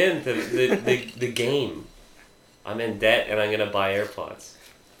caved in to the game. I'm in debt and I'm gonna buy AirPods.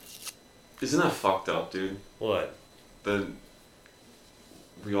 Isn't that fucked up, dude? What?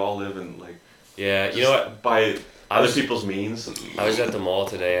 We all live in like. Yeah, you just know what? By I other was- people's means. I was at the mall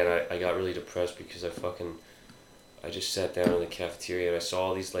today and I got really depressed because I just sat down in the cafeteria and I saw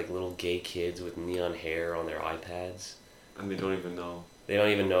all these like little gay kids with neon hair on their iPads. And they don't even know. They don't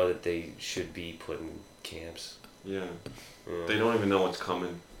even know that they should be put in camps. Yeah. Mm. They don't even know what's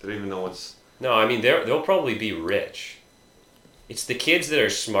coming. They don't even know what's. No, I mean they'll probably be rich. It's the kids that are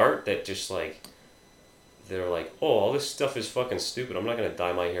smart that just like they're like, oh, all this stuff is fucking stupid. I'm not gonna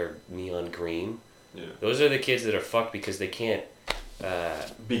dye my hair neon green. Yeah. Those are the kids that are fucked because they can't.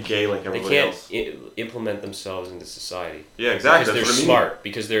 Be gay like They everybody can't else. implement themselves into society. Yeah, exactly. Because they're That's what I mean. smart.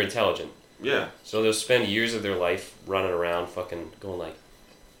 Because they're intelligent. Yeah. So they'll spend years of their life running around, fucking going like,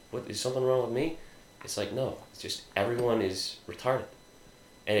 "What is something wrong with me?" It's like no. It's just everyone is retarded.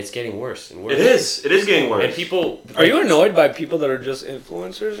 and it's getting worse and worse. It is getting worse. And people... Are you annoyed by people that are just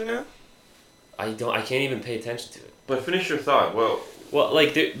influencers now? I can't even pay attention to it. But finish your thought. Well,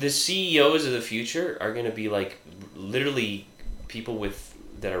 like, the CEOs of the future are going to be, like, literally people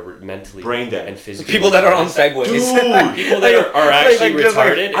that are mentally brain dead and physically People that are on Segways. Dude, people that are actually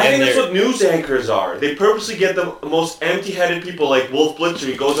retarded. I think and that's what news anchors are. They purposely get the most empty-headed people, like Wolf Blitzer.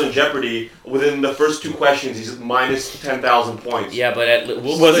 He goes on Jeopardy. Within the first 2 questions, he's minus 10,000 points. Yeah, but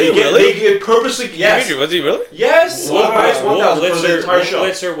Was he really? They get purposely. Yes. Was he really? Yes. Wolf minus 1,000 for the entire show.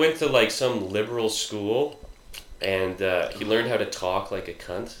 Blitzer went to like some liberal school, and he learned how to talk like a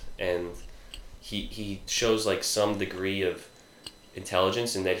cunt, and he shows like some degree of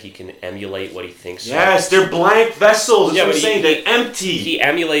intelligence in that he can emulate what he thinks. Yes, they're blank vessels. That's Yeah, what I'm but saying. They're empty. He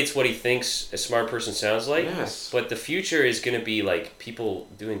emulates what he thinks a smart person sounds like. Yes. But the future is going to be like people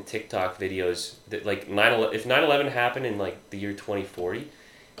doing TikTok videos that like if 9/11 happened in like the year 2040,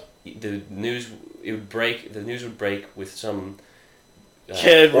 the news would break with some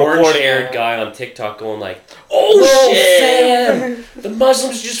Kid orange-haired recording. guy on TikTok going like, Oh shit! Fam, the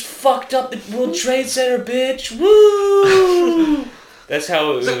Muslims just fucked up the World Trade Center, bitch! Woo! That's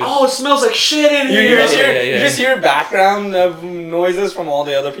how it was. It's like, oh, it smells like shit in You here. just hear background noises from all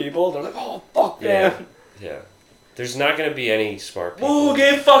the other people. They're like, oh, fuck, man. Yeah. There's not going to be any smart people. Ooh,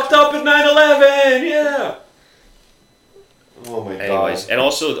 get fucked up at 9/11. Yeah. Oh my Anyways, god. and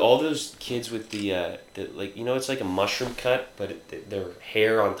also all those kids with the like, you know, it's like a mushroom cut, but their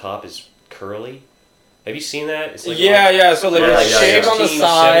hair on top is curly. Have you seen that? It's like Yeah. So like it's Yeah, shaved on the 16,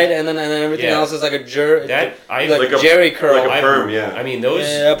 side, 17. and then everything Yeah. else is like a like a Jerry curl. like a perm, yeah. I mean, those.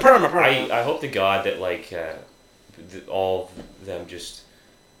 Yeah, perm. I hope to God that like all of them just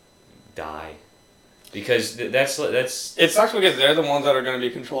die, because that's. It sucks because they're the ones that are going to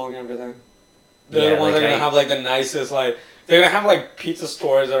be controlling everything. They're Yeah, the ones like that are going to have like the nicest like. They're going to have like pizza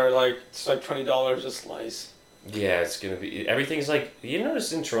stores that are like it's like $20 a slice. Yeah, it's gonna be. Everything's like, you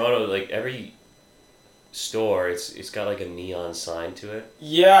notice in Toronto, like every store, it's got like a neon sign to it.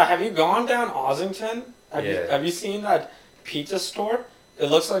 Yeah, have you gone down Ossington? Yeah. Have you seen that pizza store? It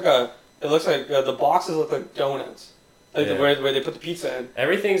looks like the boxes look like donuts, like Yeah. where they put the pizza in.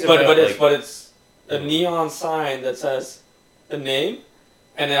 Everything's But about it's a neon sign that says the name,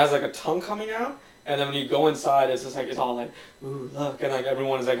 and it has like a tongue coming out. And then when you go inside, it's just like it's all like, ooh, look, and like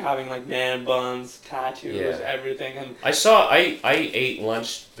everyone's like having like man buns, tattoos, Yeah. everything. And I ate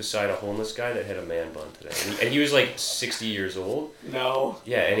lunch beside a homeless guy that had a man bun today, and he was like 60 years old. no,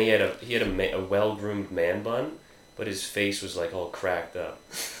 Yeah, and he had a well-groomed man bun, but his face was like all cracked up.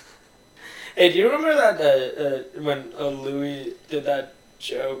 hey, do you remember that when Louis did that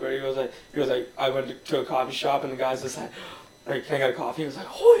joke where he was like, I went to a coffee shop and the guy's just like, can I get a coffee? He was like,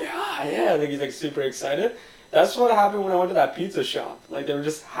 oh yeah. Like he's like super excited. That's what happened when I went to that pizza shop. Like they were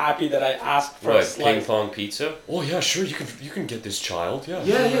just happy that I asked for a What, slice. ping pong pizza? Oh yeah, sure, you can get this, child. Yeah.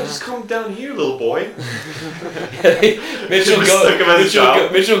 Yeah, just come down here, little boy.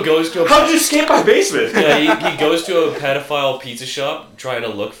 Mitchell goes to a. How'd you escape my basement? Yeah, he goes to a pedophile pizza shop trying to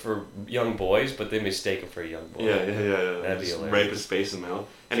look for young boys, but they mistake him for a young boy. Yeah. That'd be Just hilarious. rape his face and mouth,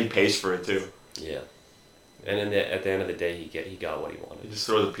 and he pays for it too. Yeah. And then at the end of the day, he got what he You wanted. just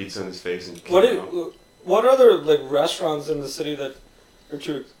throw the pizza in his face and. What other like restaurants in the city that are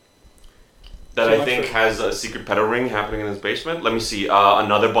too? That So I much think for- has a secret pedal ring happening in his basement. Let me see.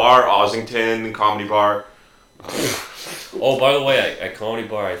 Another bar, Ossington Comedy Bar. Oh, by the way, at Comedy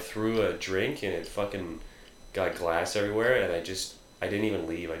Bar, I threw a drink and it fucking got glass everywhere, and I didn't even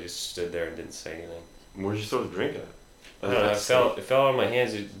leave. I just stood there and didn't say anything. Where'd you throw the drink at? I don't know. It fell out of my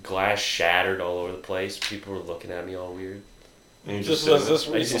hands. Glass shattered all over the place. People were looking at me all weird. And you Just sit was there. this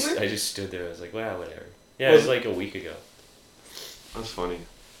recently? I just stood there. I was like, wow, whatever. Yeah, it was like a week ago. That's funny.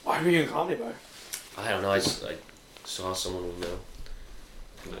 Why were you in comedy bar? I don't know. I saw someone we know.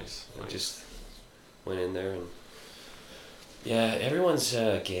 Nice. I just went in there and yeah, everyone's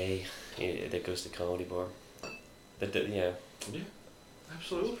gay that goes to Comedy Bar. Yeah,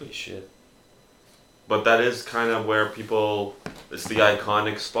 Absolutely. shit. But that is kind of where people. It's the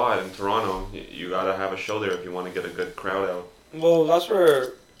iconic spot in Toronto. You gotta have a show there if you want to get a good crowd out. Well, that's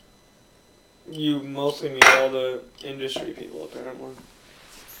where you mostly meet all the industry people, apparently.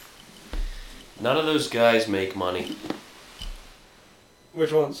 None of those guys make money.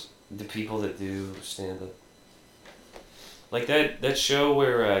 Which ones? The people that do stand up. Like that show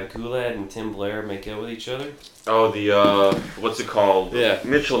where Gulad and Tim Blair make out with each other. Oh, the what's it called? Yeah.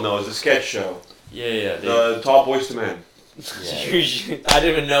 Mitchell knows the sketch show. Yeah. The Top Boys to Men. Yeah. I didn't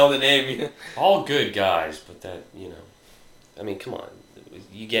even know the name. All good guys, but that, you know. I mean, come on.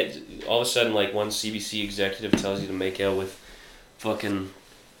 You get, all of a sudden, like, one CBC executive tells you to make out with fucking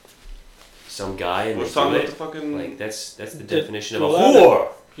some guy and Let's they talk do about it. the fucking... Like that's the definition of a Goulet. whore.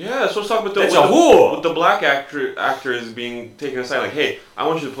 Yeah, so let's talk about That's a whore. with the black actors being taken aside. Like, hey, I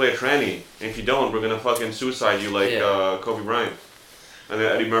want you to play a tranny, and if you don't, we're gonna fucking suicide you like Kobe Bryant. And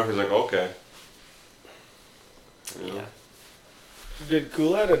then Eddie Murphy's like, okay. You know? Yeah. Did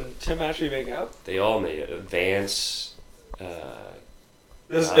Goulet and Tim actually make out? They all made it. Vance.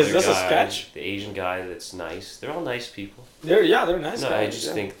 Is other this a guy, sketch? The Asian guy that's nice. They're all nice people. They're nice No, guys. I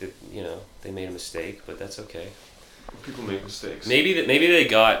just think that they made a mistake, but that's okay. People make mistakes. Maybe they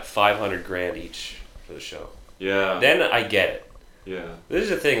got $500,000 each for the show. Yeah. Then I get it. Yeah. This is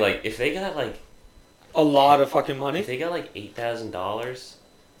the thing. Like, if they got like a lot of fucking money if they got like $8,000,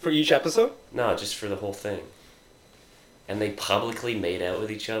 for each episode. no, just for the whole thing, and they publicly made out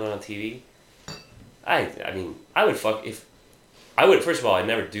with each other on TV, I mean, I would first of all, I'd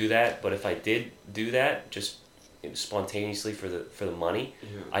never do that, but if I did do that, just spontaneously for the money,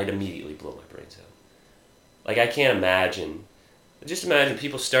 I'd immediately blow my brains out. Like, I can't imagine. Just imagine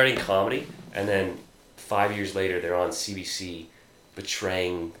people starting comedy, and then 5 years later, they're on CBC,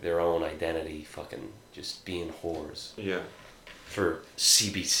 betraying their own identity, fucking just being whores. Yeah. For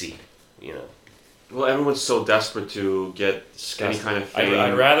CBC, Well, everyone's so desperate to get any kind of fame,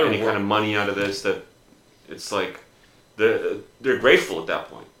 I'd rather any kind of money out of this that it's like they're grateful at that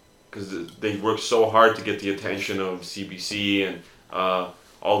point because they worked so hard to get the attention of CBC and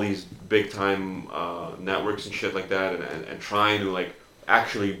all these big time networks and shit like that, and trying to like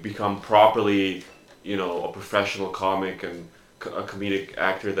actually become properly, a professional comic and a comedic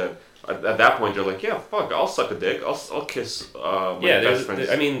actor. That at that point they're like, yeah, fuck, I'll suck a dick, I'll kiss my best friends.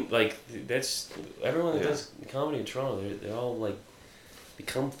 I mean, like, that's everyone that does comedy in Toronto. They're all like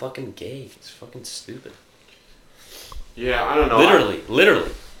become fucking gay. It's fucking stupid. Yeah, I don't know.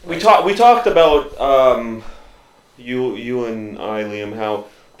 Literally. We talked about you and I, Liam, how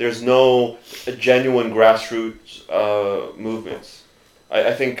there's no genuine grassroots movements.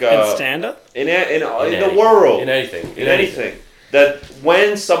 I think In stand up? in the world, in anything. that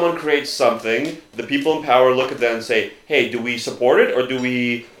when someone creates something, the people in power look at that and say, hey, do we support it or do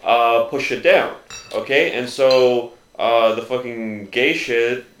we push it down? Okay, and so the fucking gay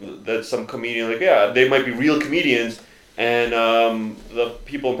shit that some comedian, like, yeah, they might be real comedians, and the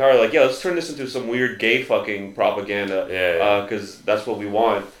people in power are like, yeah, let's turn this into some weird gay fucking propaganda, because that's what we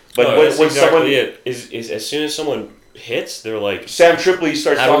want. But when exactly someone is as soon as someone hits, they're like, Sam Tripoli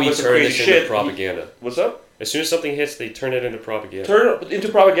starts how do talking we about some turn crazy this shit. into propaganda? What's up? As soon as something hits, they turn it into propaganda. Turn it into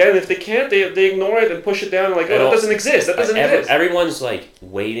propaganda. If they can't, they ignore it and push it down. Like, oh, that doesn't exist. That doesn't exist. Everyone's like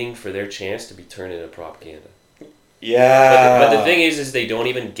waiting for their chance to be turned into propaganda. Yeah. But the thing is they don't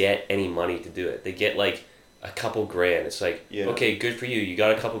even get any money to do it. They get like a couple grand. It's like, okay, good for you. You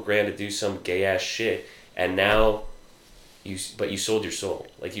got a couple grand to do some gay ass shit, and now you sold your soul.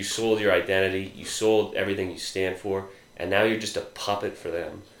 Like, you sold your identity. You sold everything you stand for, and now you're just a puppet for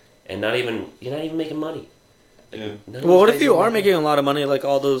them, and you're not even making money. Yeah. Well, what if you are making a lot of money, like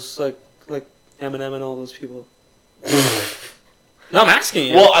all those, like Eminem and all those people? No, I'm asking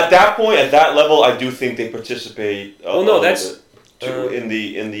you. Well, at that point, at that level, I do think they participate. In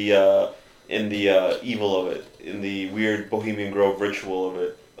the evil of it, in the weird Bohemian Grove ritual of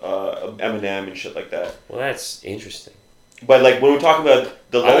it, Eminem and shit like that. Well, that's interesting. But like when we talk about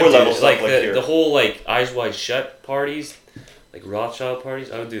the lower level stuff, like here, the whole like Eyes Wide Shut parties, like Rothschild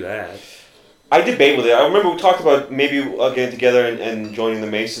parties, I would do that. I debate with it. I remember we talked about maybe getting together and joining the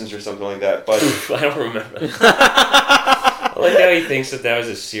Masons or something like that. But I don't remember. I like how he thinks that was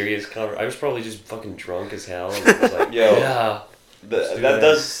a serious conversation. I was probably just fucking drunk as hell. And was like, yeah. That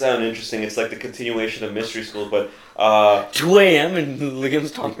does sound interesting. It's like the continuation of Mystery School, but 2 a.m. and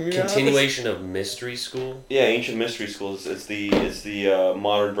Ligam's talking to me. Continuation of Mystery School. Yeah, Ancient Mystery Schools. It's the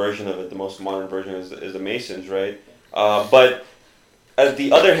modern version of it. The most modern version is the Masons, right? But at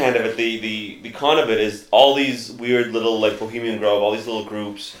the other hand of it, the con of it is all these weird little, like Bohemian Grove, all these little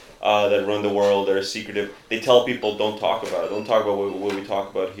groups that run the world that are secretive. They tell people, don't talk about it. Don't talk about what we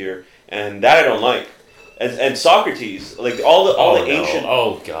talk about here, and that I don't like. And Socrates, like all the ancient.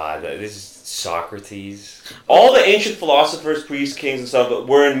 Oh God, this is Socrates. All the ancient philosophers, priests, kings, and stuff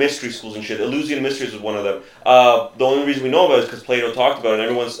were in mystery schools and shit. Eleusinian Mysteries was one of them. The only reason we know about it is because Plato talked about it, and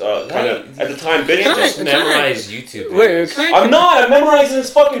everyone's kind of at the time bitching. You just memorize YouTube videos. Wait, I'm not. I'm memorizing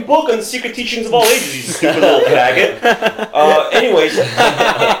this fucking book on the secret teachings of all ages. You stupid little faggot. Anyways,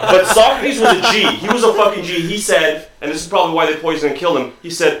 but Socrates was a G. He was a fucking G. He said, and this is probably why they poisoned and killed him. He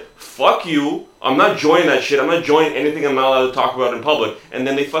said, "Fuck you. I'm not joining that shit. I'm not joining anything I'm not allowed to talk about in public." And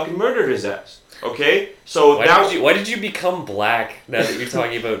then they fucking murdered his ass. Okay? So why did you become black now that you're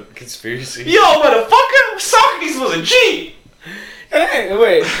talking about conspiracy? Yo, motherfucker! Socrates was a G! Hey,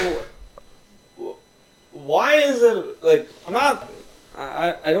 wait. why is it like I'm not?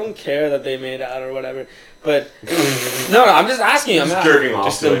 I don't care that they made out or whatever, but no, I'm just asking. I'm not jerking off.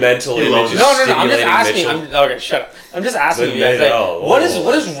 Just to the it. mental He image. loves of it. No, I'm just stimulating asking. Mitchell. Okay, shut up. I'm just asking But you guys, no, what is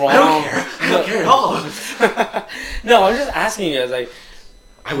wrong? I don't care at all. No, I'm just asking you guys, like,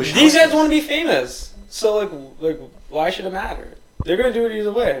 I wish these I guys want to be famous, so like, why should it matter? They're gonna do it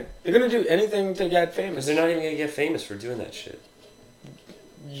either way. They're gonna do anything to get Because famous. they're not even gonna get famous for doing that shit.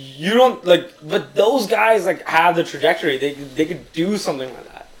 You don't like, but those guys like have the trajectory. They could do something like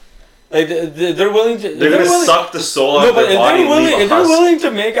that. Like they're willing to. They're gonna willing, suck the soul out no, of but their body. if they're willing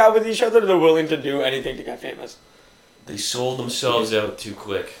to make out with each other, they're willing to do anything to get famous. They sold themselves out too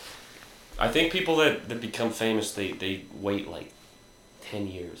quick. I think people that become famous, they wait like 10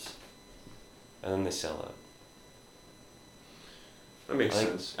 years. And then they sell out. That makes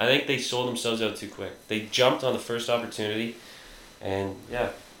sense. I think they sold themselves out too quick. They jumped on the first opportunity, and yeah,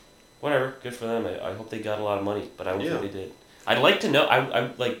 whatever, good for them. I hope they got a lot of money, but I don't think they did. I'd like to know,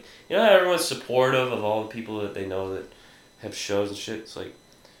 I'm like, you know how everyone's supportive of all the people that they know that have shows and shit? It's like,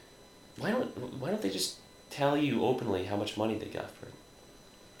 why don't they just tell you openly how much money they got for it?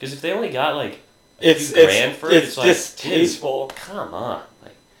 Because if they only got like a few grand for it, it's like, distasteful. dude, come on.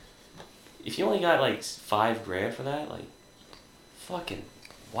 Like, if you only got like $5,000 for that, like, fucking,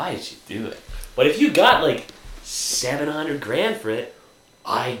 why did you do it? But if you got like $700,000 for it,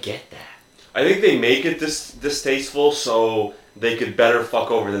 I get that. I think they make it distasteful so they could better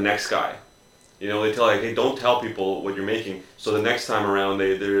fuck over the next guy. You know, they tell like, hey, don't tell people what you're making. So the next time around,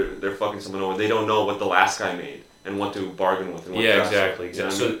 they're fucking someone over. They don't know what the last guy made and what to bargain with. And what to Exactly. You know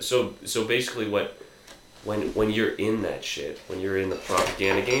what I mean? So basically, when you're in that shit, when you're in the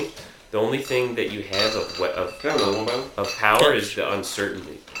propaganda game, the only thing that you have of power is the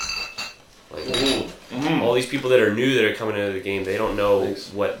uncertainty. Like all these people that are new that are coming into the game, they don't know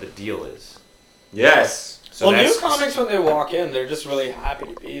what the deal is. Yes. So Well, new comics, when they walk in, they're just really happy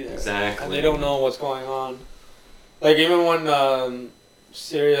to be there. Exactly. And they don't know what's going on. Like, even when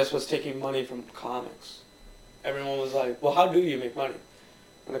Sirius was taking money from comics, everyone was like, well, how do you make money?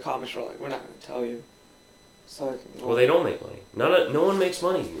 And the comics were like, we're not going to tell you. So like, Well, they don't make money. No one makes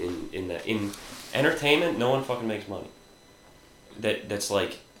money in that. In entertainment, no one fucking makes money. That's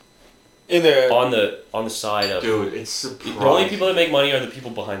like in the on the side of. Dude, it's surprising. The only people that make money are the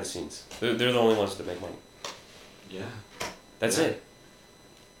people behind the scenes. They're the only ones that make money. Yeah. That's it.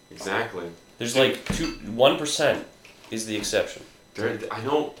 Exactly. There's like 1% is the exception. I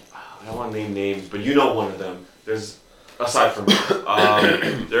don't want to name names, but you know one of them. There's, aside from me,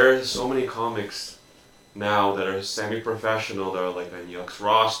 there are so many comics now that are semi-professional. That are like on Yuck's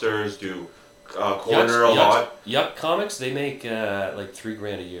rosters, do corner a lot. Yuck Comics, they make like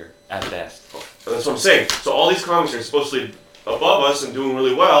 $3,000 a year at best. That's what I'm saying. So all these comics are supposed to be above us and doing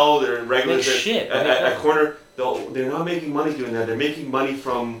really well. They're regular shit. At corner. They're not making money doing that. They're making money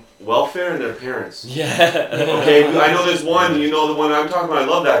from welfare and their parents. Yeah. Okay, I know there's one. You know the one I'm talking about. I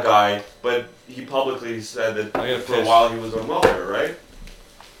love that guy, but he publicly said that for a while he was on welfare, right?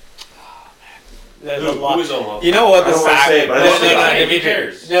 There's a lot. Who is on welfare? You know what the I don't want to say it, but I don't think no, Dimitri.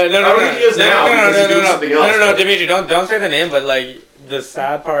 cares. I don't think he is now because he's doing something else. No, Dimitri, don't say the name, but like the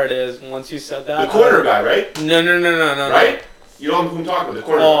sad part is once you said that. The corner guy, right? No. Right? You know who I'm talking about, the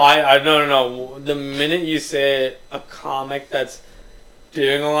corner Oh, guy. no. The minute you say a comic that's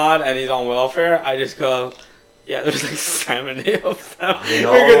doing a lot and he's on welfare, I just go, yeah, there's like 70 of them. I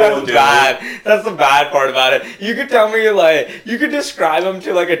know, because that's dude. bad. That's the bad part about it. You could tell me like, you could describe him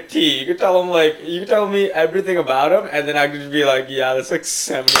to like a T. You could tell me everything about him, and then I could just be like, yeah, there's like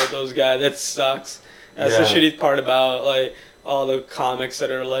 70 of those guys. That sucks. That's the shitty part about like all the comics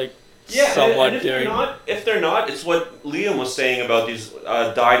that are like, somewhat and doing. if they're not, it's what Liam was saying about these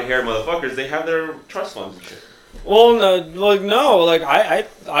dyed hair motherfuckers. They have their trust funds and shit. Well, no,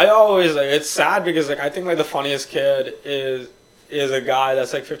 I always like it's sad because like I think like the funniest kid is a guy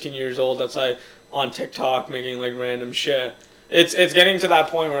that's like 15 years old that's like on TikTok making like random shit. It's getting to that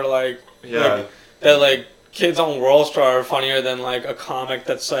point where like that kids on World Star are funnier than like a comic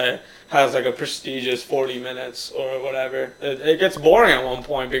that's like has like a prestigious 40 minutes or whatever. It gets boring at one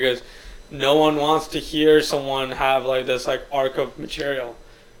point because no one wants to hear someone have like this like arc of material.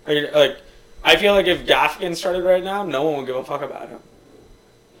 Like I feel like if Gaffigan started right now, no one would give a fuck about him.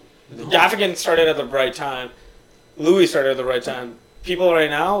 No. Gaffigan started at the right time. Louis started at the right time. People right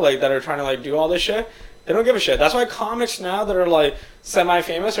now like that are trying to like do all this shit, they don't give a shit. That's why comics now that are like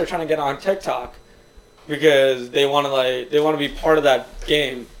semi-famous are trying to get on TikTok because they want to be part of that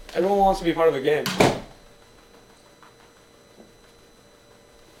game. Everyone wants to be part of a game.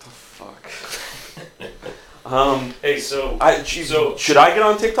 Hey, so should I get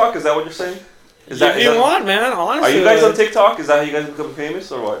on TikTok? Is that what you're saying? If you want, man, honestly. Are you guys on TikTok? Is that how you guys become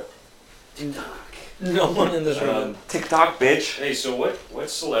famous or what? No one in this room. TikTok, bitch. Hey, so what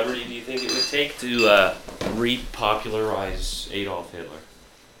celebrity do you think it would take to repopularize Adolf Hitler?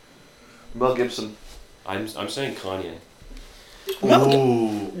 Mel Gibson. I'm saying Kanye.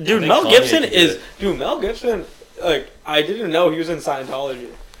 Dude, I Mel think Gibson Kanye could do is. it. Dude, Mel Gibson. Like, I didn't know he was in Scientology.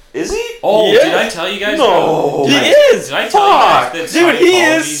 Is he? Oh, Yes. did I tell you guys? No. He Did is. I tell you guys that Dude, he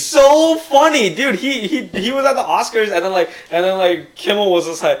is Scientology's- so funny, dude. He was at the Oscars, and then like Kimmel was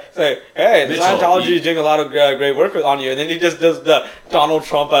just like, hey, Mitchell, Scientology you- is doing a lot of great work on you, and then he just does the Donald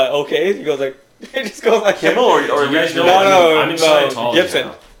Trump okay. He goes like, he just goes like Kimmel or You guys know No, I'm in no, Scientology Gibson.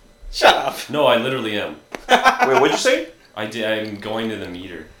 now. Shut up. No, I literally am. Wait, what'd you say? I'm going to the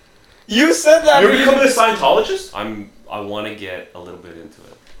meter. You said that. You're but you becoming a didn't- Scientologist? I want to get a little bit into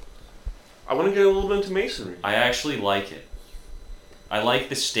it. I want to get a little bit into masonry. I actually like it. I like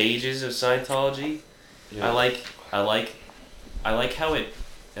the stages of Scientology. Yeah. I like how it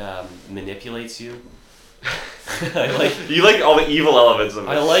manipulates you. I like You like all the evil elements of it.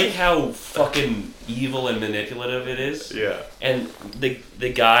 I like how fucking evil and manipulative it is. Yeah. And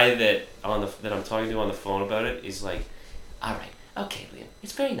the guy that I'm talking to on the phone about it is like, all right, okay, Liam,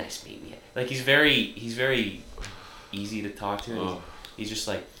 it's very nice meeting you. Like he's very easy to talk to. And Oh. he's just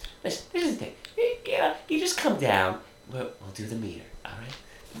like, listen, this is the thing. You just come down. We'll do the meter. All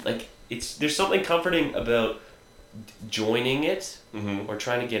right. Like there's something comforting about joining it Mm-hmm. or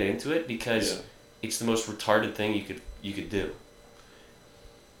trying to get into it because Yeah. it's the most retarded thing you could do.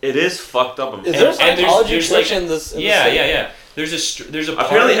 It is fucked up. Is there a And there's- Scientology there's, church like- in this? In Yeah, this yeah, city? yeah. There's a part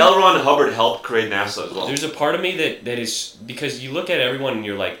Apparently, of L. Ron Hubbard helped create NASA as well. There's a part of me that is because you look at everyone and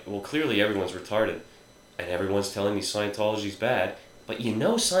you're like, well, clearly everyone's retarded, and everyone's telling me Scientology's bad, but you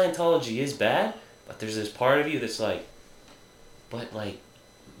know Scientology is bad, but there's this part of you that's like, but like,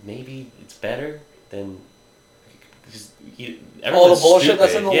 maybe it's better than. All the bullshit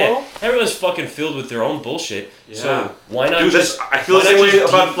that's in the yeah, world? everyone's fucking filled with their own bullshit. Yeah. So why not Dude, just? I feel the why same not way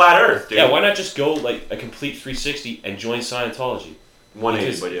just about deep- Flat Earth, dude. Yeah, why not just go like a complete 360 and join Scientology? 180,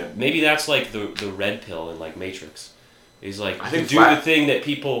 Because but yeah. maybe that's like the red pill in like Matrix. Is like I think do flat- the thing that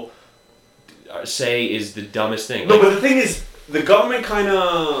people say is the dumbest thing. No, Like, but the thing is, the government kind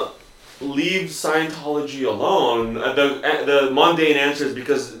of leaves Scientology alone. The mundane answer is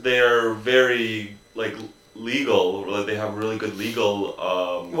because they are very like legal. Like they have really good legal.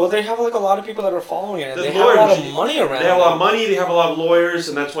 Well, they have like a lot of people that are following it. The They have a lot lawyers- of money around. They have a lot them. of money, they have a lot of lawyers,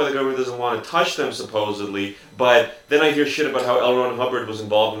 and that's why the government doesn't want to touch them, supposedly. But then I hear shit about how L. Ron Hubbard was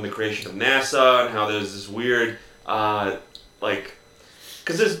involved in the creation of NASA, and how there's this weird, because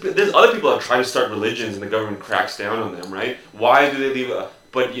there's other people that try to start religions, and the government cracks down on them, right? Why do they leave?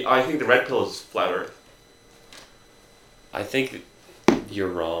 But I think the red pill is flat Earth. I think you're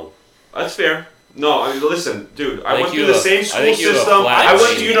wrong. That's fair. No, I mean, listen, dude. I think went through you the have- same I school think you have a system. flat I went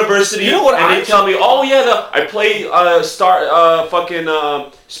to brain. university, You know what and I- they tell me, "Oh yeah, I play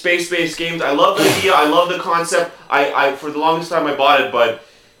fucking space-based games. I love the idea. I love the concept. I for the longest time I bought it, but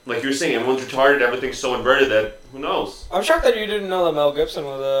like you're saying, everyone's retarded. Everything's so inverted that who knows? I'm shocked that you didn't know that Mel Gibson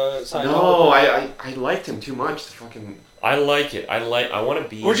was a Scientologist. No, I liked him too much to fucking. I like it. I want to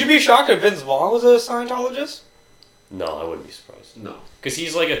be. Would you be shocked if Vince Vaughn was a Scientologist? No, I wouldn't be surprised. No. Because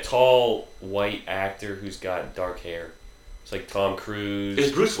he's like a tall white actor who's got dark hair. It's like Tom Cruise.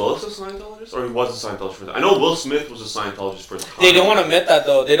 Is Bruce Willis a Scientologist, or he was a Scientologist for that? I know Will Smith was a Scientologist for the. They don't want to admit that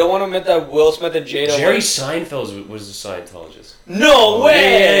though. They don't want to admit that Will Smith and Jada. Jerry were... Seinfeld was a Scientologist. No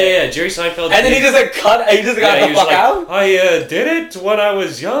way. Yeah. Jerry Seinfeld. And then he just like cut. He just got he the was fuck like, out. I did it when I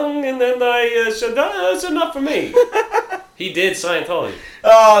was young, and then I said that's enough for me. He did Scientology.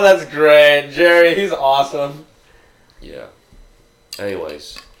 Oh, that's great, Jerry. He's awesome. Yeah.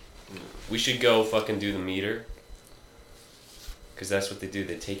 Anyways, we should go fucking do the meter. Because that's what they do.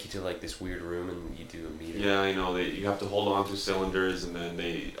 They take you to like this weird room and you do a meter. Yeah, I know. You have to hold on to cylinders, and then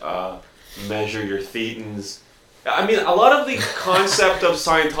they measure your thetans. I mean, a lot of the concept of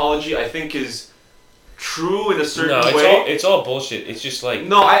Scientology, I think, is true in a certain No, way. it's all bullshit. It's just like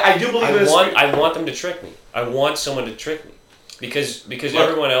No, I do believe in I want them to trick me. I want someone to trick me. Because Look,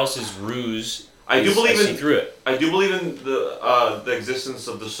 everyone else's ruse. I do believe see in through it. I do believe in the existence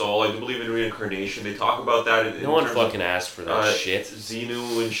of the soul. I do believe in reincarnation. They talk about that. In No one terms fucking of, asked for that shit.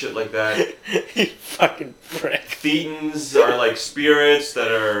 Xenu and shit like that. You fucking prick. Thetans are like spirits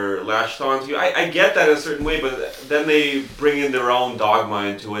that are latched onto you. I get that in a certain way, but then they bring in their own dogma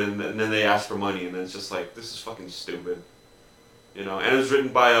into it, and then they ask for money, and then it's just like, this is fucking stupid. You know, and it was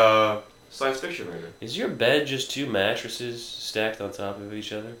written by a science fiction writer. Is your bed just two mattresses stacked on top of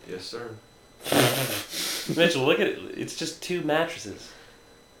each other? Yes, sir. Mitchell, look at it. It's just two mattresses.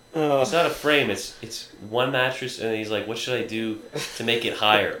 It's not a frame. It's one mattress, and he's like, "What should I do to make it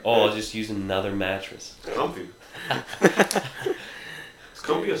higher?" Oh, I'll just use another mattress. Comfy. It's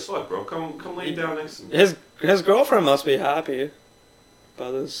comfy as fuck, bro. Come lay down next to me. His girlfriend must be happy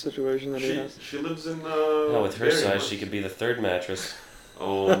about this situation that he has. She lives in No, with her Barrie, size, man. she could be the third mattress.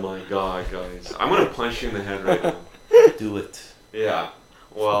 Oh my god, guys. I'm gonna punch you in the head right now. Do it. Yeah.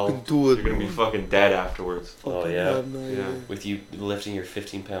 Well, do it, you're gonna be fucking dead afterwards. Oh yeah. Yeah. With you lifting your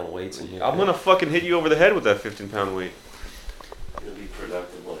 15-pound weights in here. I'm gonna fucking hit you over the head with that 15-pound weight. I'm gonna be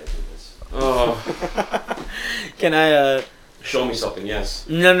productive when I do this. Oh. Can I? Show me something, yes.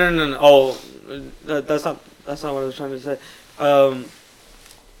 No. Oh, that's not what I was trying to say.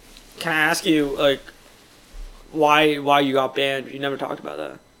 Can I ask you like why you got banned? You never talked about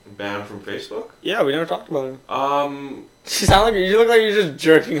that. Banned from Facebook? Yeah, we never talked about it. You look like you're just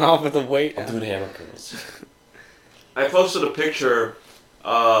jerking off with the weight. I'm doing hammer curls. I posted a picture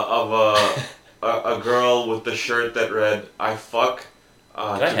of a girl with the shirt that read, "I fuck Can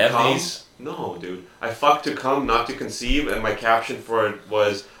I to have come." these? No, dude. I fuck to come, not to conceive, and my caption for it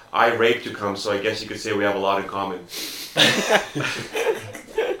was, "I rape to come," so I guess you could say we have a lot in common.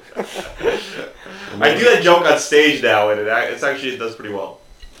 I do that joke on stage now, and it does pretty well.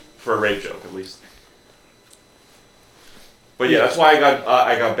 For a rape joke, at least. But yeah, that's why I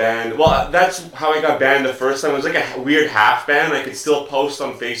got banned. Well, that's how I got banned the first time. It was like a weird half ban. I could still post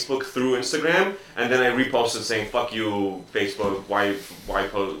on Facebook through Instagram, and then I reposted saying "fuck you, Facebook. Why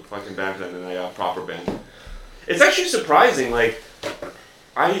post fucking ban?" And then I got proper banned. It's actually surprising. Like,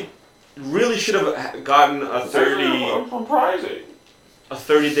 I really should have gotten a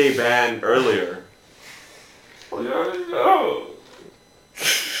 30-day ban earlier. What is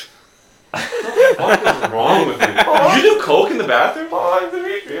wrong with you? Did you do coke in the bathroom?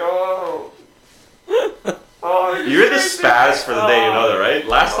 You're the spaz for the day, you know that, right?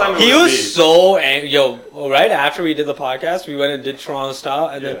 Last time it He was was me. so angry. Yo, right after we did the podcast, we went and did Toronto Style,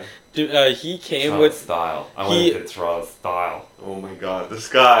 and then he came with style. I he- went to Toronto Style. Oh my god, this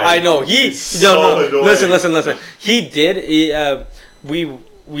guy. I know is so annoying. Listen. He did. We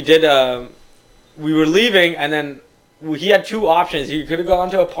were leaving, and then he had two options. He could have gone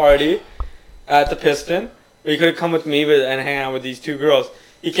to a party at the Piston, or he could have come with me and hang out with these two girls.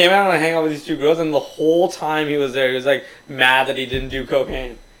 He came out and hang out with these two girls, and the whole time he was there, he was like mad that he didn't do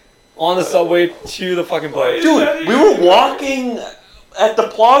cocaine on the subway to the fucking place. Dude, we were walking at the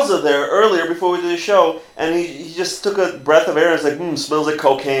plaza there earlier before we did the show, and he just took a breath of air and was like, smells like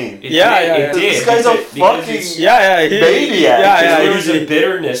cocaine. It Yeah. did. This guy's a Because fucking it's- Yeah, maniac. there was a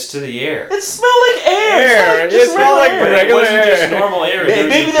bitterness to the air. It smelled like air. Air. It's It smelled like But it regular wasn't air. just normal air.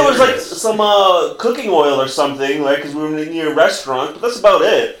 Maybe there was like bitterness. some cooking oil or something, like, because we were near a restaurant, but that's about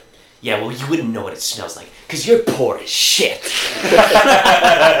it. Yeah, well, you wouldn't know what it smells like, because you're poor as shit.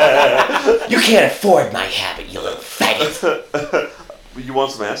 You can't afford my habit, you little faggot. You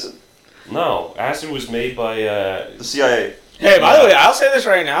want some acid? No, acid was made by. The CIA. Hey, by the way, I'll say this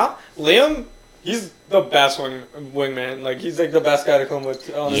right now. Liam, he's the best wingman. Like, he's like the best guy to come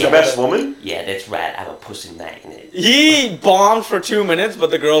with. On The best woman? Yeah, that's right. I'm a pussy magnet. He bombed for 2 minutes, but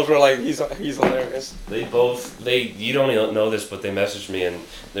the girls were like, he's hilarious. You don't know this, but they messaged me and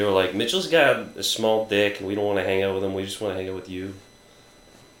they were like, Mitchell's got a small dick and we don't want to hang out with him. We just want to hang out with you.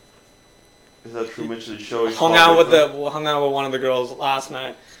 Is that true, Mitch? Did you show Hung out with one of the girls last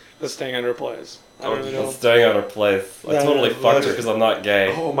night. Was staying at her place. I don't really know. Staying on her place. I Yeah, totally yeah, fucked her because I'm not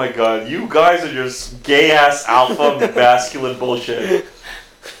gay. Oh my god, you guys are just gay ass alpha masculine bullshit.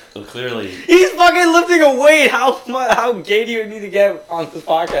 So clearly, He's fucking lifting a weight. How gay do you need to get on this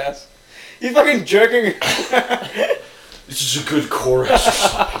podcast? He's fucking jerking. this is a good core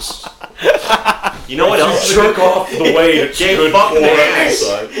exercise. You know what else? Jerk off the way. It's a Jay good fucking core ass.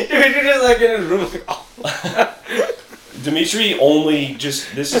 exercise. You're just like in his room. Like, oh. Dimitri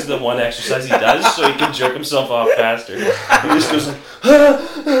this is the one exercise he does so he can jerk himself off faster. He just goes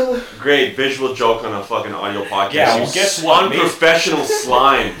like, Great visual joke on a fucking audio podcast. Yeah, You well, guess what, mate? unprofessional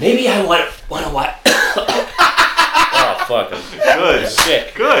slime. Maybe I want to what? oh fuck, I'm Good.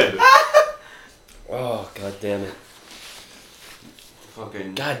 sick. Good. Oh god damn it.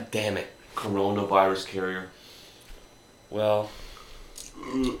 Fucking God damn it. coronavirus carrier. Well,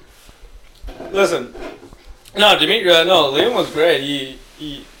 Listen. No, Liam was great.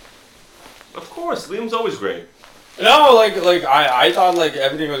 He Of course, Liam's always great. No, I thought like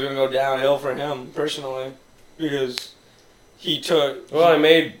everything was gonna go downhill for him personally, because he took. I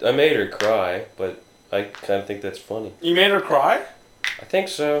made her cry, but I kind of think that's funny. You made her cry? I think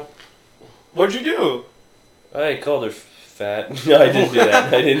so. What'd you do? I called her fat. No, I didn't do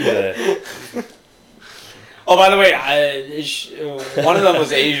that. Oh, by the way, one of them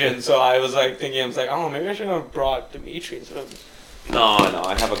was Asian, so I was like thinking, I was like, oh, maybe I should have brought Dimitri instead of. No,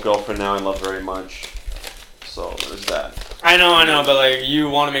 I have a girlfriend now I love very much. So there's that. I know, but like you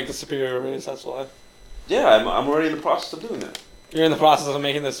want to make the superior race, that's why. Yeah, I'm already in the process of doing that. You're in the process of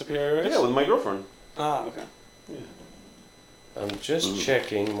making the superior race? Yeah, with my girlfriend. Ah, okay. I'm just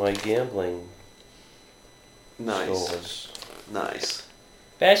checking my gambling Nice. scores. Nice.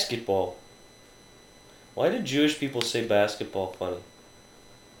 Basketball. Why do Jewish people say basketball funny?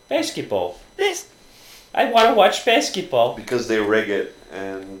 Basketball. Yes. I want to watch basketball. Because they rig it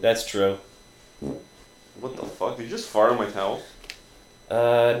and... That's true. What the fuck? Did you just fart on my towel?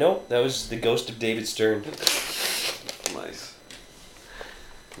 No, that was the ghost of David Stern. Nice.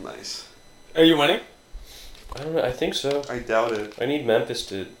 Nice. Are you winning? I don't know, I think so. I doubt it. I need Memphis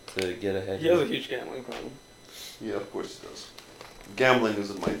to get ahead. He has a huge gambling problem. Yeah, of course it does. Gambling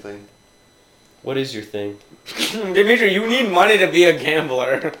isn't my thing. What is your thing? Dimitri, you need money to be a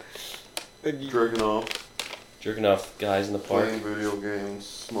gambler. Jerking off, Jerking off guys in the park. playing video games,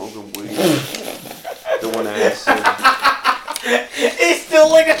 smoking weed, doing acid. He's still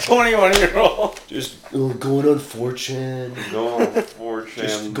like a 21-year-old. Just going on 4chan. Going on 4chan,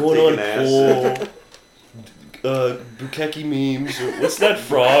 Just going on taking acid. Pole. Bukeki memes. What's that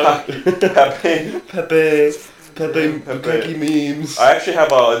frog? Pepe. Pepe Bukeki memes. I actually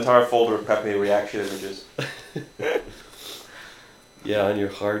have an entire folder of Pepe reaction images. Yeah, on your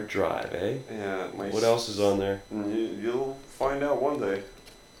hard drive, eh? Yeah. What else is on there? You'll find out one day.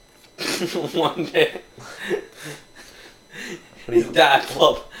 One day. His dad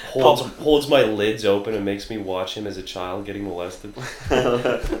Holds my lids open and makes me watch him as a child getting molested.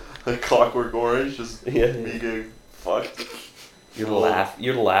 A Clockwork Orange, just Yeah. me getting fucked.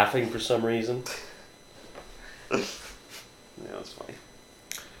 You're laughing for some reason. Yeah, that's funny.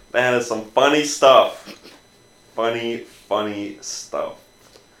 That is some funny stuff. Funny stuff.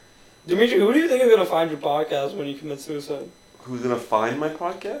 Dimitri, who do you think is gonna find your podcast when you commit suicide? Who's gonna find my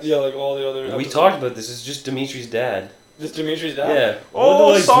podcast? Yeah, like all the other. We episodes. talked about this. It's just Dimitri's dad. Just Dimitri's dad. Yeah. Oh,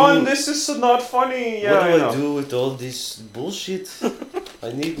 What do I son, do? this is not funny. Yeah, What do I know. do with all this bullshit?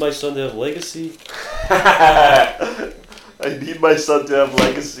 I need my son to have legacy. I need my son to have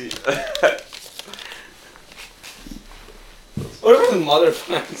legacy. What if his mother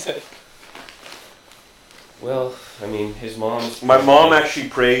finds it? Well, I mean, his mom's... My mom actually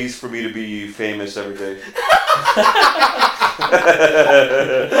prays for me to be famous every day.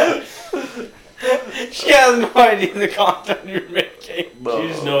 She has no idea the content you're making. No. She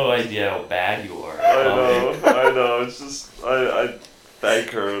has no idea how bad you are. I know. It's just I thank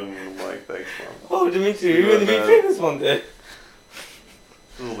her and I'm like, thanks, mom. Oh, Dimitri, you're gonna be famous one day.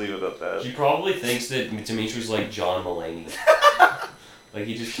 We'll leave it at that. She probably thinks that Dimitri's like John Mulaney. Like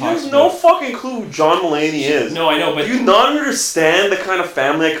he just She talks has no about- fucking clue who John Mulaney is. No, I know, but Do you not understand the kind of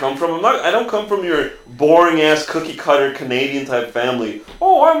family I come from? I don't come from your boring ass cookie cutter Canadian type family.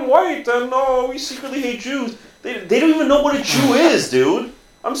 Oh, I'm white and no, we secretly hate Jews. They don't even know what a Jew is, dude.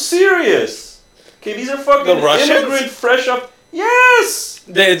 I'm serious. Okay, these are fucking The Russians? immigrant fresh up. Yes.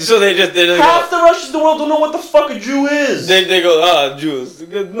 They Half the Russians in the world don't know what the fuck a Jew is. They go Jews.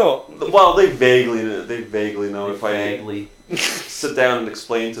 No. Well, they vaguely know you if I fagly. sit down and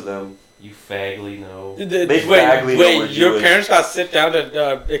explain to them. You fagly know. They vaguely know what your Jew is. parents got to sit down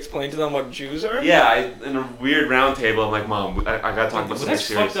to explain to them what Jews are? Yeah, in a weird round table, I'm like, Mom, I gotta talk about But something that's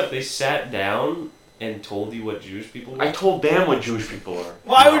serious. fucked up. They sat down and told you what Jewish people were? I told them what Jewish people are.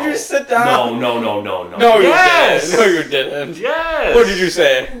 Why would you sit down? No. No, Yes! you didn't. No, you didn't. Yes! What did you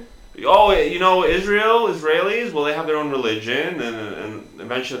say? Oh, you know, Israelis, well, they have their own religion, and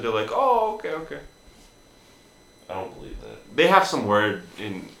eventually they're like, oh, okay. I don't believe that. They have some word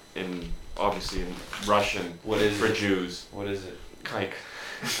in obviously in Russian What is for it? Jews. What is it? Kike.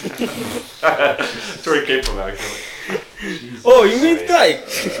 That's where it came from, actually. Jesus Oh, you mean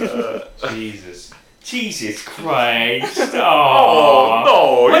Christ. dyke? Jesus Christ. Oh,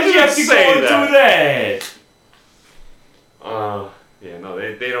 no, Why you did you can't have to say go and that. do that? Yeah, no,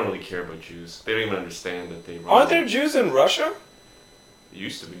 they don't really care about Jews. They don't even understand that they Aren't there Jews in Russia? It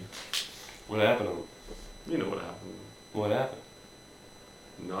used to be. What happened to him? You know what happened. What happened?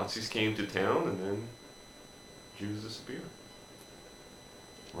 Nazis came to town, and then Jews disappeared.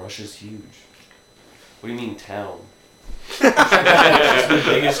 Russia's huge. What do you mean town? It's the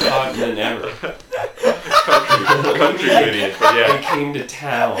biggest continent ever. Country idiot, but They yeah. came to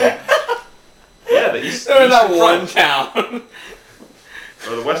town. Yeah, the East, They're in that Eastern one Front. town.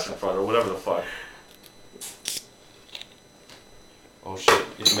 Or the Western Front, or whatever the fuck. Oh shit.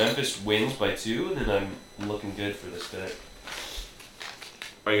 If Memphis wins by 2, then I'm looking good for this bet.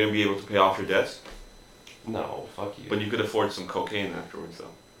 Are you going to be able to pay off your debts? No, fuck you. But you could afford some cocaine afterwards, though.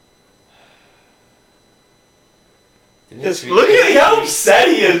 This- Look at how upset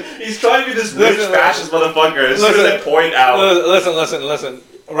he is. He's trying to be this rich fascist motherfucker. As soon as I point out. Listen.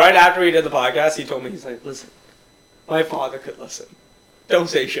 Right after we did the podcast, he told me, he's like, listen, my father could listen. Don't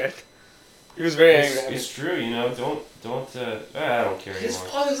say shit. He was very angry at me. It's true, you know. Don't. I don't care His anymore.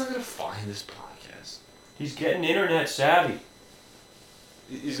 father's not gonna find this podcast. He's getting internet savvy.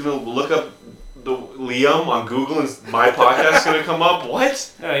 He's gonna look up the Liam on Google and my podcast's gonna come up.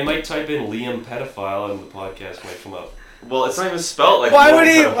 What? Yeah, he might type in Liam pedophile and the podcast might come up. Well, it's not even spelled like. Why Liam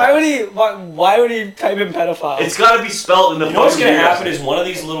would he? pedophile. Why would he type in pedophile? It's gotta be spelled in the. You know what's fucking gonna video. happen is one of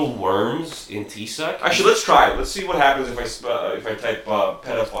these little worms in T-Suck. Actually, let's try it. Let's see what happens if I type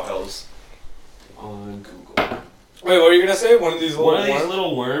pedophiles on Google. Wait, what are you gonna say? One of these little One of these worms?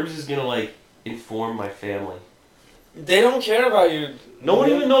 little worms is gonna like inform my family. They don't care about you. No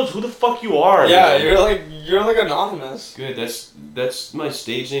one even knows who the fuck you are. Yeah, man. you're like anonymous. Good. That's my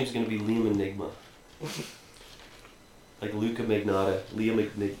stage name's gonna be Liam Enigma. Like Luca Magnotta, Liam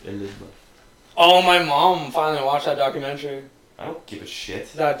Enigma. Oh, my mom finally watched that documentary. I don't give a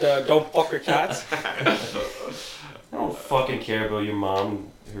shit. That don't fuck with cats. I don't fucking care about your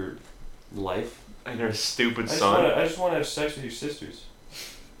mom and her life. And her stupid I just son. wanna have sex with your sisters.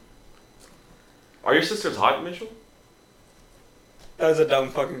 Are your sisters hot, Mitchell? That was a dumb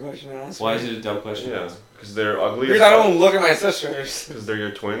fucking question to ask. Why is it a dumb question? Yeah, because they're ugly. Because I don't look at my sisters. Because they're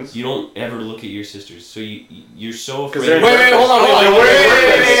your twins. You don't ever look at your sisters, so you're so afraid. they're- Wait, hold on,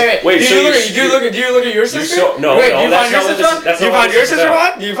 Wait, Do so you you're- look at your sister? so- no, Wait, no, do you that's find your not what sister this- hot? that's Do you not what find your this is sister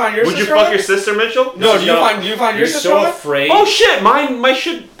about. hot? Do you find your Would you sister fuck hot? your sister, Mitchell? No, do you No. find your You're sister so hot? afraid. Oh shit! My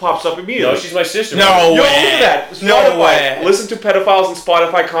shit pops up immediately. No, she's my sister. No. man. Yo, way. look at that. No Spotify. way. Listen to Pedophiles on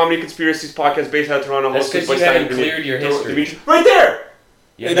Spotify, Comedy Conspiracies podcast based out of Toronto. That's hosted 'cause by you haven't Simon cleared your history. Dimitri. Right there.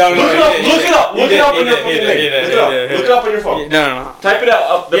 Yeah, No, Look it up. he Look did. it up. He Look it did, up he on your did, fucking he thing. did, Look he it up. did. Look it up on your phone. No. Type it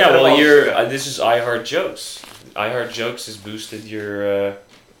up. The Yeah, well, pedophiles. this is iHeart Jokes. iHeart Jokes has boosted your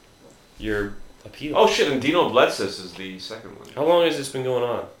appeal. Oh shit! And Dino Bledsis is the second one. How long has this been going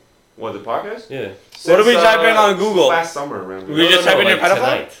on? What, the podcast? Yeah. What do we type in on since Google? Last summer around. We just type in your pedophile?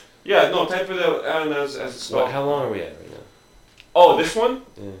 tonight. Yeah, no, type it out as it's So spelled. how long are we at right now? Oh, this one?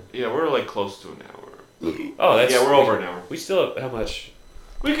 Yeah. Yeah, we're like close to an hour. Oh, that's Yeah, we're over an hour. We still have how much?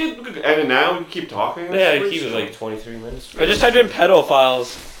 We could end it now. We can keep talking. Yeah, That's keep it pretty like 23 minutes. I just typed in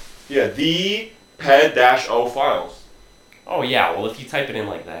pedophiles. Yeah, the ped-o files. Oh yeah, well if you type it in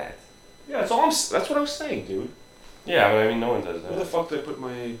like that. Yeah, that's what I was saying, dude. Yeah, but I mean no one does Where the that. fuck did I put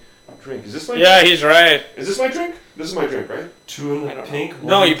my drink? Is this my Yeah, drink? he's right. Is this my drink? This is my drink, right? Two in I don't pink.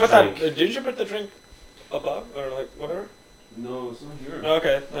 No, one you put drink. that. Didn't you put the drink above or like whatever? No, it's not here.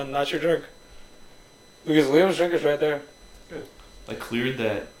 Okay, then that's your drink. Because Liam's drink is right there. I cleared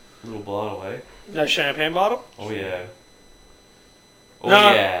that little bottle away. That champagne bottle. Oh yeah. Oh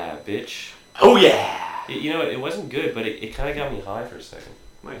No. yeah, bitch. Oh yeah! You know, it wasn't good, but it kind of got me high for a second.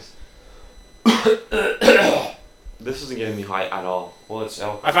 Nice. This isn't getting me high at all. Well, it's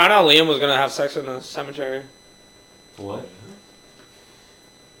alcohol. I found out Liam was gonna have sex in the cemetery. What?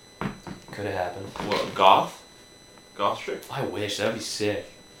 Could have happened. What, goth? Goth chick? I wish, that'd be sick.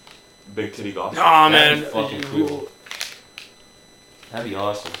 Big titty goth? Aw, That'd man. be fucking cool. That'd be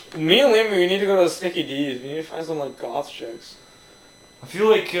awesome. Me and Liam, we need to go to the Sticky D's. We need to find some like goth chicks. I feel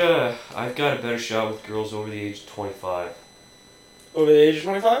like I've got a better shot with girls over the age of 25. Over the age of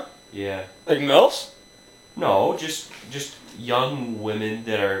 25? Yeah. Like MILFs? No, just young women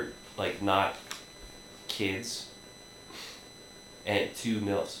that are like not kids, and two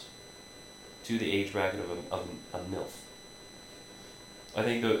MILFs, to the age bracket of a MILF. I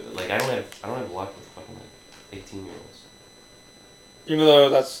think I don't have luck with fucking like 18-year-olds. Even though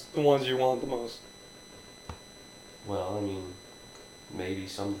that's the ones you want the most. Well, I mean, maybe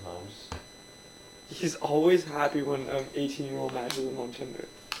sometimes. He's always happy when an 18-year-old matches him on Tinder.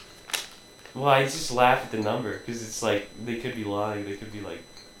 Well, I just laugh at the number because it's like they could be lying. They could be like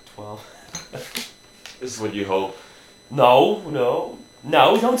 12. This is what you hope. No,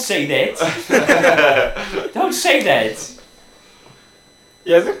 don't say that. Don't say that.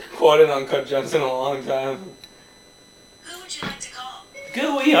 He hasn't quoted Uncut Gems in a long time. Who would you like to call?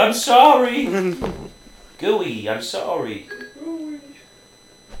 Gooey, I'm sorry. Gooey, I'm sorry.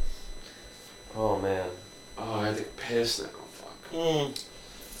 Oh man. Oh, I have to piss now. Fuck.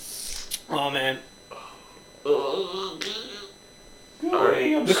 Oh man.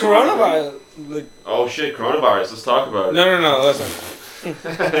 Gooey, I'm The sorry. coronavirus. Like, Oh shit, coronavirus. Let's talk about it. no, listen.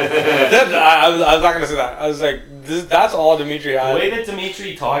 I was not gonna say that. I was like, that's all Dimitri The had. way that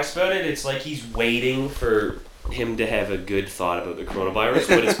Dimitri talks about it, it's like he's waiting for him to have a good thought about the coronavirus,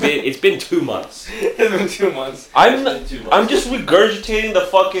 but it's been 2 months. It's been 2 months. I'm just regurgitating the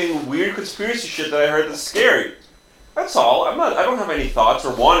fucking weird conspiracy shit that I heard that's scary. That's all. I don't have any thoughts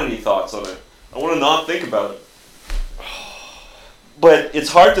or want any thoughts on it. I want to not think about it. But it's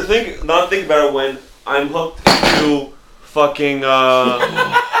hard to not think about it when I'm hooked into fucking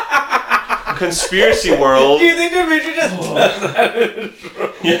conspiracy world. Do you think Dimitri just does that in his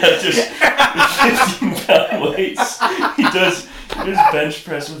room? Yeah, just 15-pound weights. He does bench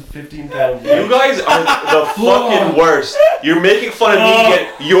press with 15-pound weights. You guys are the fucking worst. You're making fun of me,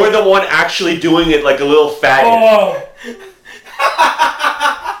 yet you're the one actually doing it like a little faggot.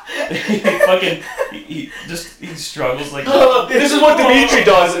 He struggles like. This is what Dimitri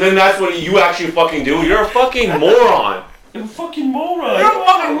does, and then that's what you actually fucking do. You're a fucking moron. You're a fucking moron. You're a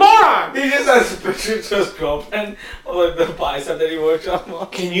fucking moron. He just has pictures to his girlfriend of like the bicep that he works on.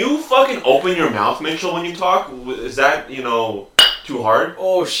 Can you fucking open your mouth, Mitchell, when you talk? Is that, too hard?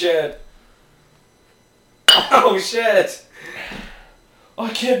 Oh shit. Oh shit. I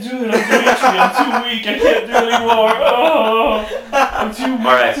can't do it. I'm Dimitri. I'm too weak. I can't do it anymore. Oh, I'm too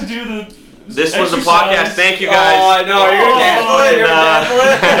weak to do the. This was the exercise. podcast. Thank you guys. Oh, I know. You're gonna cancel it. You're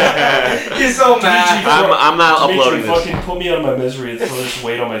gonna cancel it. He's so mad. I'm not Dimitri, uploading this. fucking put me out of my misery and throw this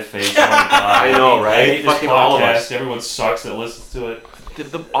weight on my face. Oh my God. I know, right? I hate this Fucking podcast. all of us. Everyone sucks that listens to it.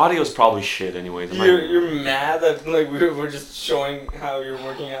 The audio's probably shit anyways. You're mad that like we're just showing how you're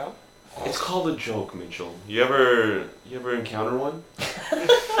working out. It's called a joke, Mitchell. You ever encounter one?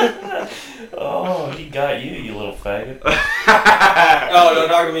 Oh, he got you, you little faggot. Oh, don't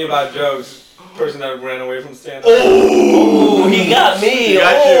talk to me about jokes. Person that ran away from stand-up. Oh, he got me. He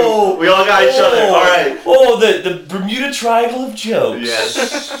got you. We all got each other. All right. Oh, the Bermuda Triangle of jokes.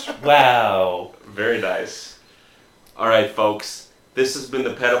 Yes. Wow. Very nice. All right, folks. This has been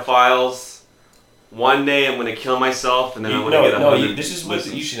the Pedophiles. One day I'm gonna kill myself, and then I'm gonna get 100 this is what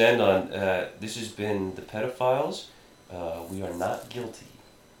listens. you should end on. This has been the Pedophiles. We are not guilty.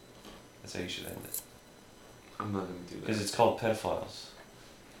 That's how you should end it. I'm not gonna do that. Because it's called Pedophiles.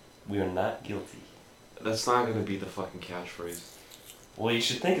 We are not guilty. That's not gonna be the fucking catchphrase. Well, you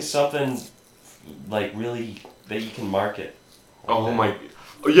should think of something like really that you can market. Oh my.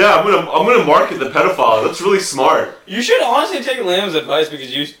 Yeah, I'm gonna market the pedophile. That's really smart. You should honestly take Liam's advice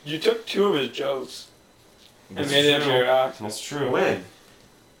because you took 2 of his jokes and made it into your act. That's true. When?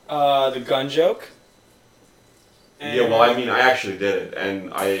 The gun joke. Yeah, well, I mean, I actually did it,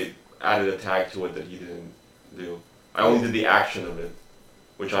 and I added a tag to it that he didn't do. I only did the action of it,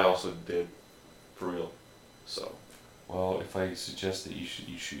 which I also did for real. So. Well, if I suggest that you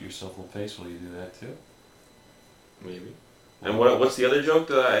shoot yourself in the face, will you do that too? Maybe. And what's the other joke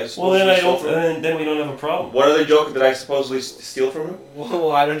that I Well, then stole from him? then we don't have a problem. What other joke did I supposedly steal from him? Well,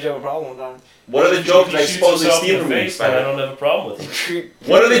 why don't you have a problem with that? What other joke did I If he shoots supposedly himself steal in from the him? face, then I don't have a problem with it.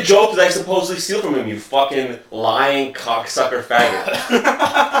 What other joke did I supposedly steal from him, you fucking lying cocksucker faggot?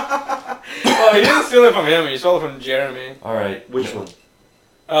 Oh, you didn't steal it from him. You stole it from Jeremy. All right. Which one?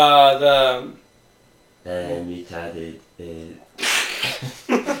 The. Retarded.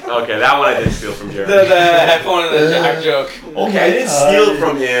 Okay, that one I did steal from The Jeremy. headphone and the jack joke. Okay, I didn't steal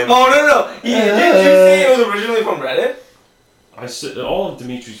from him. Oh no! Did you say it was originally from Reddit? I said all of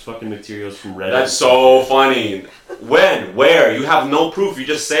Dimitri's fucking materials from Reddit. That's so funny. When? Where? You have no proof. You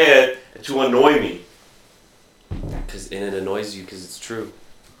just say it to annoy me. And it annoys you because it's true.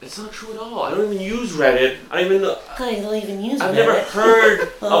 It's not true at all. I don't even use Reddit. I don't even know. I don't even use I've Reddit. never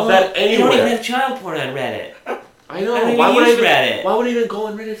heard of that You don't even anywhere. have child porn on Reddit. I know. I don't Why even would I use even? Reddit. Why would I even go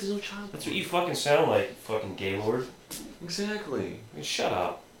on Reddit if there's no child? That's what you fucking sound like, you fucking gay lord. Exactly. I mean, shut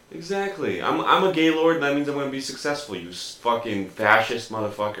up. Exactly. I'm a gay lord, and that means I'm gonna be successful. You fucking fascist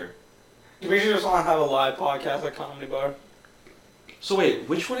motherfucker. We should just want to have a live podcast at Comedy Bar. So wait,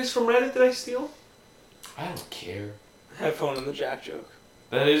 which one is from Reddit? Did I steal? I don't care. Headphone and the jack joke.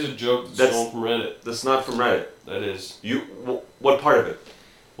 That is a joke that's That's- stolen from Reddit. That's not from Reddit. That is. What part of it?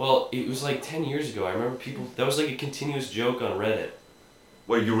 Well, it was like 10 years ago. I remember people. That was like a continuous joke on Reddit.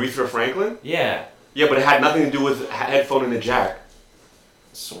 What, Urethra Franklin? Yeah. Yeah, but it had nothing to do with headphone and a jack.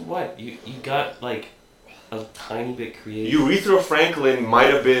 So what? You got like a tiny bit creative. Urethra Franklin might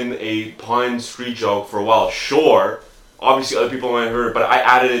have been a pun street joke for a while. Sure. Obviously, other people might have heard it, but I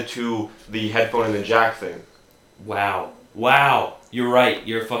added it to the headphone and the jack thing. Wow. You're right.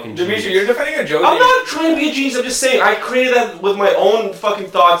 You're a fucking genius. Dimitri, you're defending a joke. I'm not trying to be a genius. I'm just saying I created that with my own fucking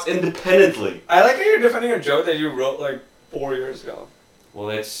thoughts independently. I like how you're defending a joke that you wrote like 4 years ago. Well,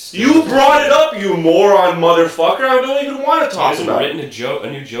 that's. You brought it up, you moron motherfucker. I don't even want to I talk haven't about it. written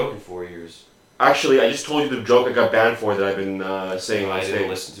a new joke in 4 years. Actually, I just told you the joke I got banned for that I've been saying on I stage. didn't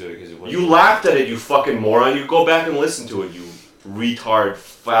listen to it because it wasn't. You laughed at it, you fucking moron. You go back and listen to it, you retard,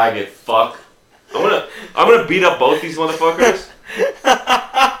 faggot, fuck. I'm gonna beat up both these motherfuckers,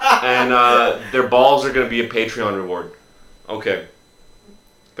 and their balls are gonna be a Patreon reward. Okay.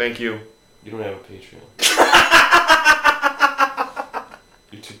 Thank you. You don't have a Patreon.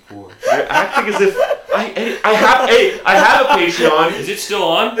 You're too poor. You're acting as if I have a Patreon. Is it still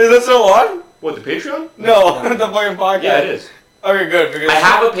on? Is that still on? What, the Patreon? No, the fucking podcast. Yeah, it is. Okay, good. Because I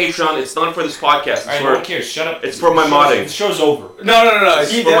have a Patreon. It's not for this podcast. It's Alright, no for one cares. Shut up. it's for my modding. The show's over. No.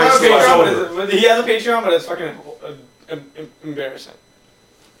 It's He for did my have a story. Patreon, but he has a Patreon, but it's fucking embarrassing.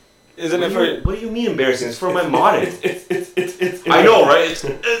 Isn't it for? What do you mean embarrassing? It's for my modding. It's I know, right? This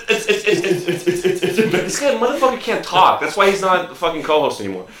guy motherfucker can't talk. That's why he's not the fucking co-host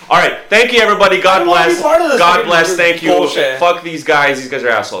anymore. All right, thank you everybody. God I don't wanna be bless. part of this God fucking bless. Thank you. bullshit. Fuck these guys. These guys are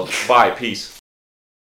assholes. Bye. Peace.